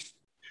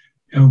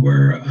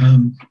 We're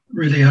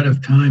really out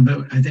of time,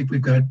 but I think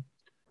we've got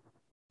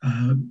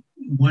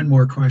one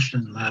more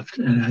question left.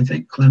 And I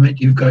think, Clement,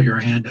 you've got your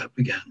hand up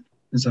again.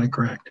 Is that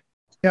correct?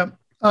 Yep.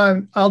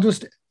 I'll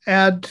just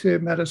add to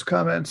Meta's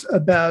comments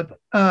about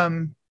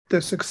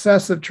the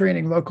success of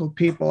training local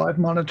people. I've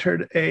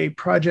monitored a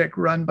project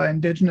run by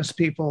indigenous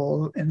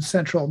people in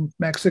central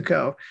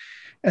Mexico,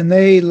 and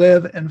they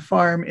live and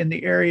farm in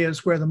the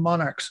areas where the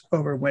monarchs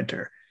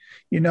overwinter.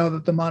 You know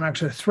that the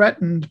monarchs are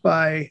threatened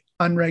by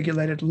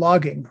unregulated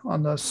logging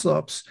on those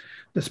slopes.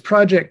 This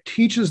project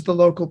teaches the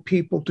local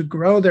people to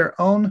grow their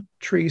own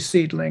tree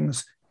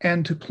seedlings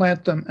and to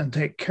plant them and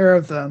take care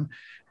of them.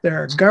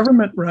 There are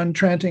government-run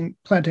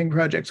planting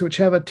projects which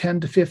have a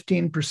 10 to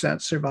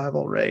 15%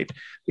 survival rate.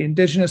 The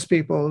indigenous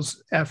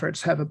peoples'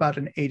 efforts have about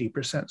an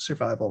 80%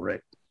 survival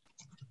rate.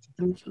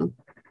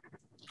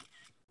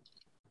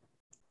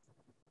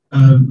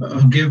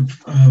 I'll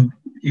give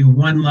you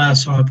one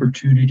last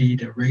opportunity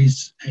to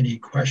raise any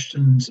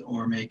questions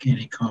or make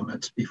any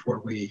comments before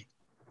we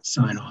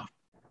sign off.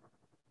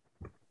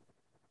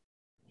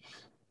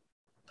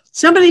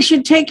 Somebody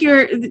should take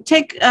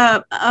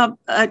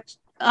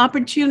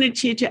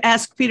opportunity to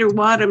ask Peter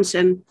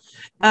Wadhamson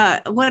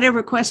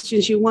whatever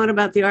questions you want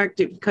about the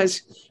Arctic,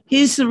 because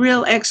he's the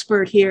real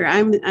expert here.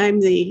 I'm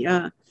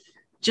the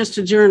just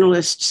a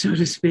journalist, so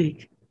to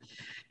speak.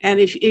 And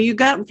if you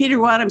got Peter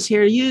Wadhams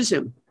here, use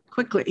him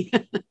quickly.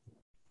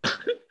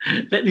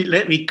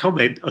 Let me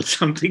comment on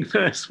something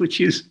first, which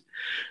is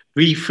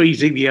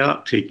refreezing the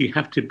Arctic. You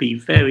have to be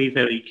very,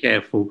 very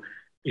careful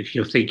if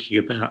you're thinking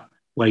about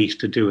ways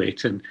to do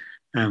it. And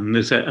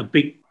there's a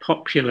big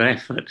popular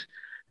effort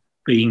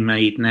being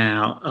made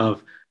now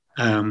of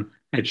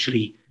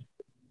actually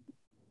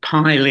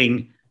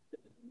piling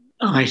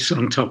ice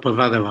on top of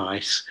other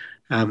ice,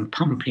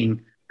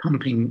 pumping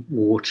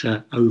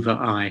water over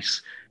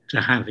ice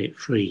to have it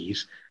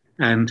freeze.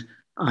 And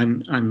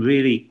I'm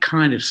really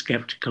kind of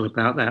skeptical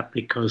about that,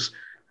 because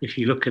if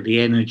you look at the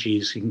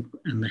energies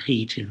and the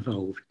heat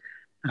involved,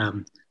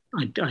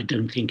 I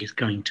don't think it's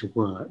going to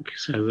work.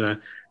 So,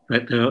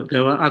 but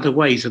there are other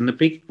ways, and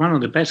one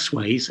of the best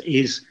ways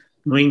is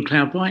marine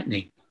cloud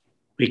brightening,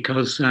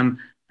 because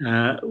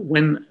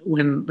when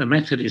the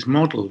method is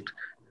modelled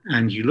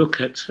and you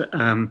look at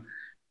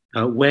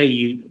where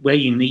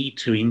you need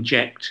to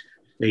inject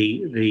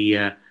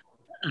the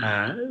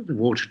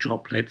water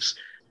droplets,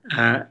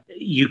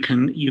 you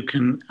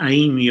can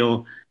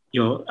aim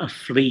a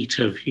fleet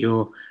of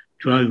your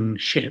drone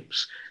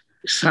ships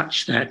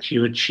such that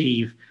you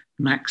achieve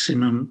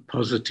maximum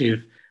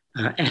positive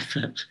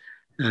effort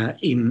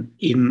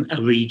in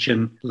a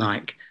region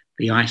like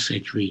the Ice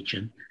Edge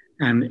region,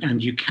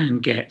 and you can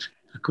get,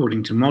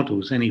 according to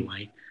models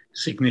anyway,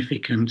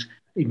 significant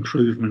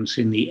improvements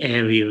in the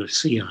area of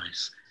sea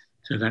ice.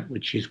 So that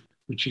which is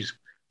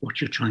what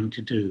you're trying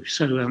to do.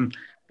 So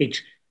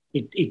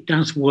it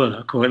does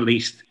work, or at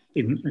least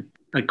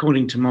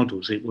according to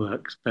models it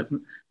works, but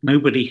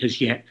nobody has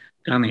yet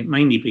done it,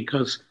 mainly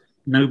because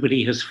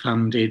nobody has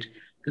funded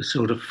the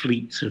sort of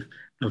fleets of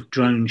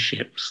drone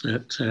ships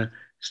that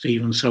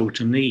Stephen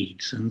Salter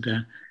needs.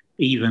 And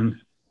even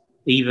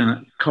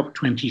at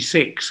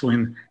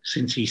COP26,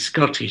 since he's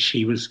Scottish,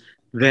 he was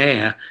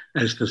there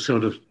as the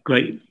sort of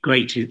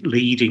great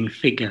leading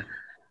figure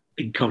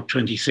in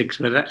COP26,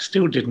 but that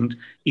still didn't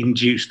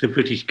induce the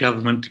British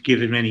government to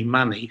give him any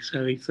money.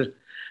 So it's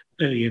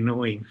very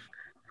annoying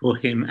for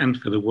him and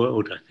for the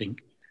world, I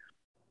think.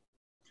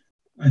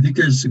 I think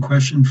there's a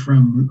question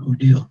from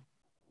Odile.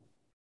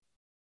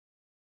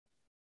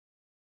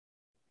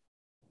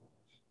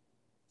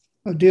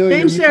 Odile,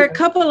 James, there are a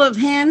couple of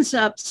hands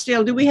up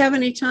still. Do we have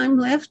any time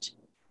left?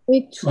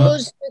 It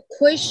was a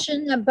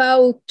question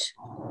about,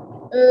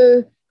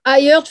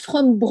 I heard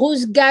from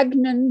Bruce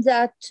Gagnon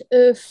that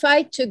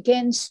fight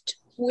against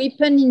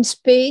weapon in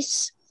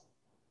space,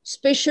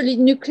 especially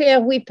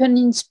nuclear weapon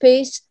in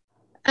space.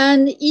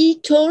 And he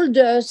told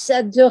us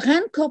that the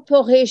RAND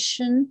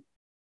Corporation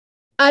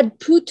had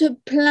put a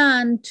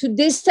plan to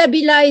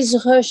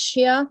destabilize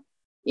Russia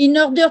in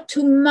order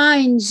to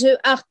mine the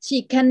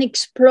Arctic and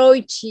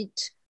exploit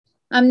it.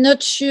 I'm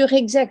not sure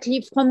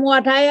exactly from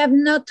what. I have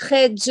not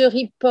read the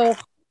report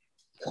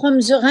from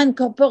the RAND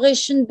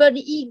Corporation, but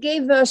he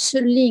gave us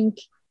a link.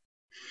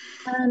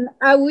 And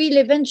I will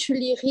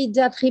eventually read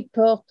that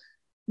report.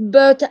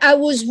 But I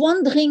was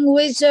wondering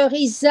whether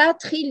is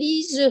that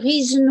really the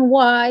reason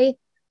why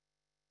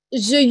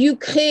the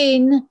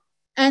Ukraine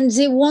and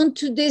they want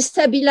to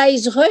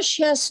destabilize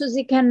Russia so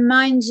they can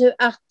mine the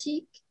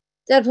Arctic?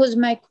 That was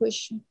my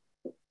question.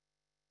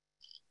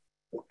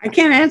 I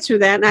can't answer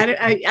that.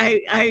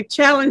 I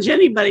challenge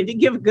anybody to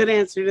give a good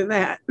answer to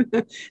that.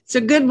 It's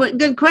a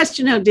good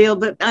question, Odile,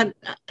 but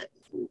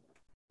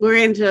we're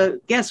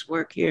into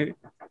guesswork here.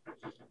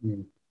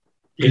 Okay,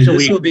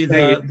 this will be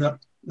the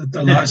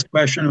last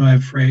question, I'm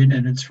afraid,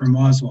 and it's from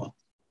Oswald.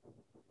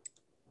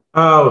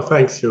 Oh,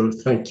 thank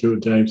you,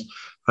 James.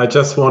 I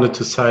just wanted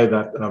to say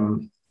that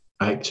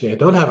I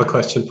don't have a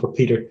question for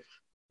Peter,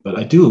 but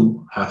I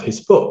do have his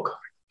book,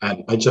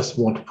 and I just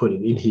want to put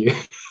it in here.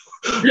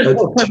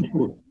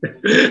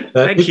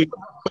 Thank you.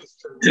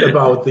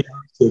 About the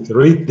Arctic,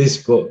 read this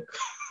book.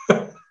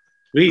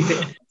 Read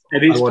it.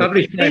 And it's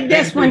published. Read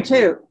this one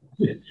too.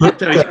 It's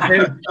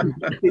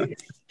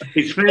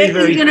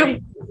very.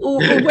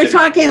 We're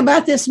talking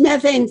about this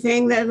methane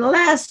thing. The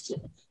last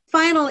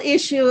final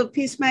issue of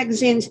Peace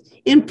Magazine's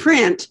in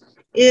print.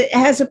 It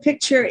has a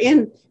picture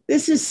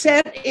this is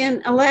set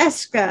in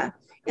Alaska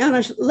on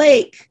a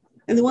lake,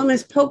 and the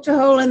woman's poked a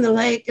hole in the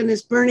lake and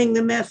is burning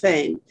the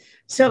methane.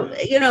 So,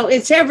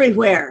 it's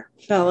everywhere,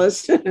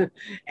 fellas.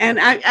 And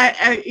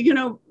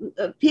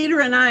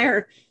Peter and I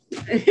are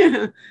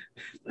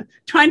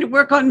trying to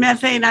work on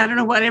methane. I don't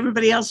know what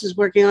everybody else is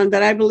working on,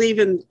 but I believe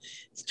in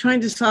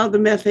trying to solve the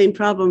methane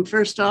problem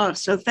first off.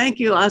 So thank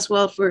you,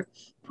 Oswald, for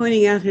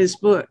pointing out his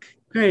book.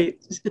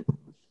 Great.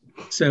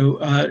 So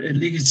it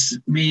leads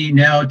me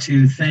now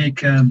to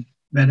thank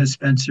Meta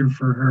Spencer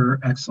for her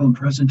excellent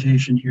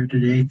presentation here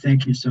today.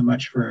 Thank you so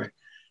much for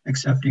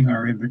accepting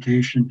our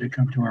invitation to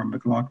come to our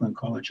McLaughlin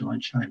College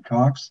Lunchtime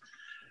Talks.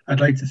 I'd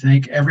like to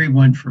thank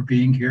everyone for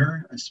being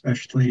here,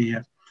 especially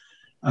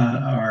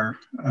our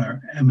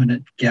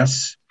eminent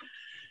guests,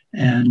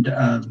 and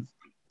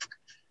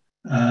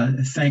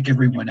thank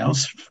everyone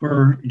else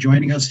for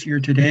joining us here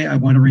today. I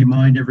want to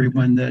remind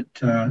everyone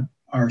that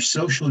our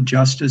Social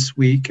Justice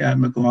Week at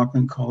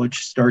McLaughlin College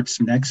starts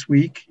next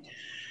week,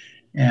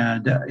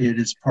 and it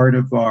is part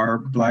of our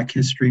Black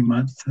History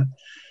Month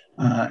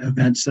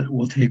events that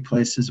will take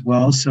place as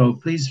well. So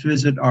please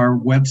visit our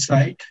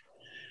website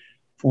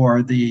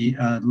for the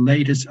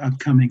latest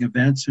upcoming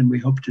events, and we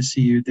hope to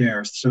see you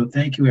there. So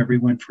thank you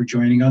everyone for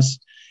joining us,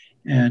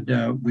 and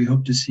we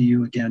hope to see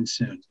you again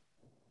soon.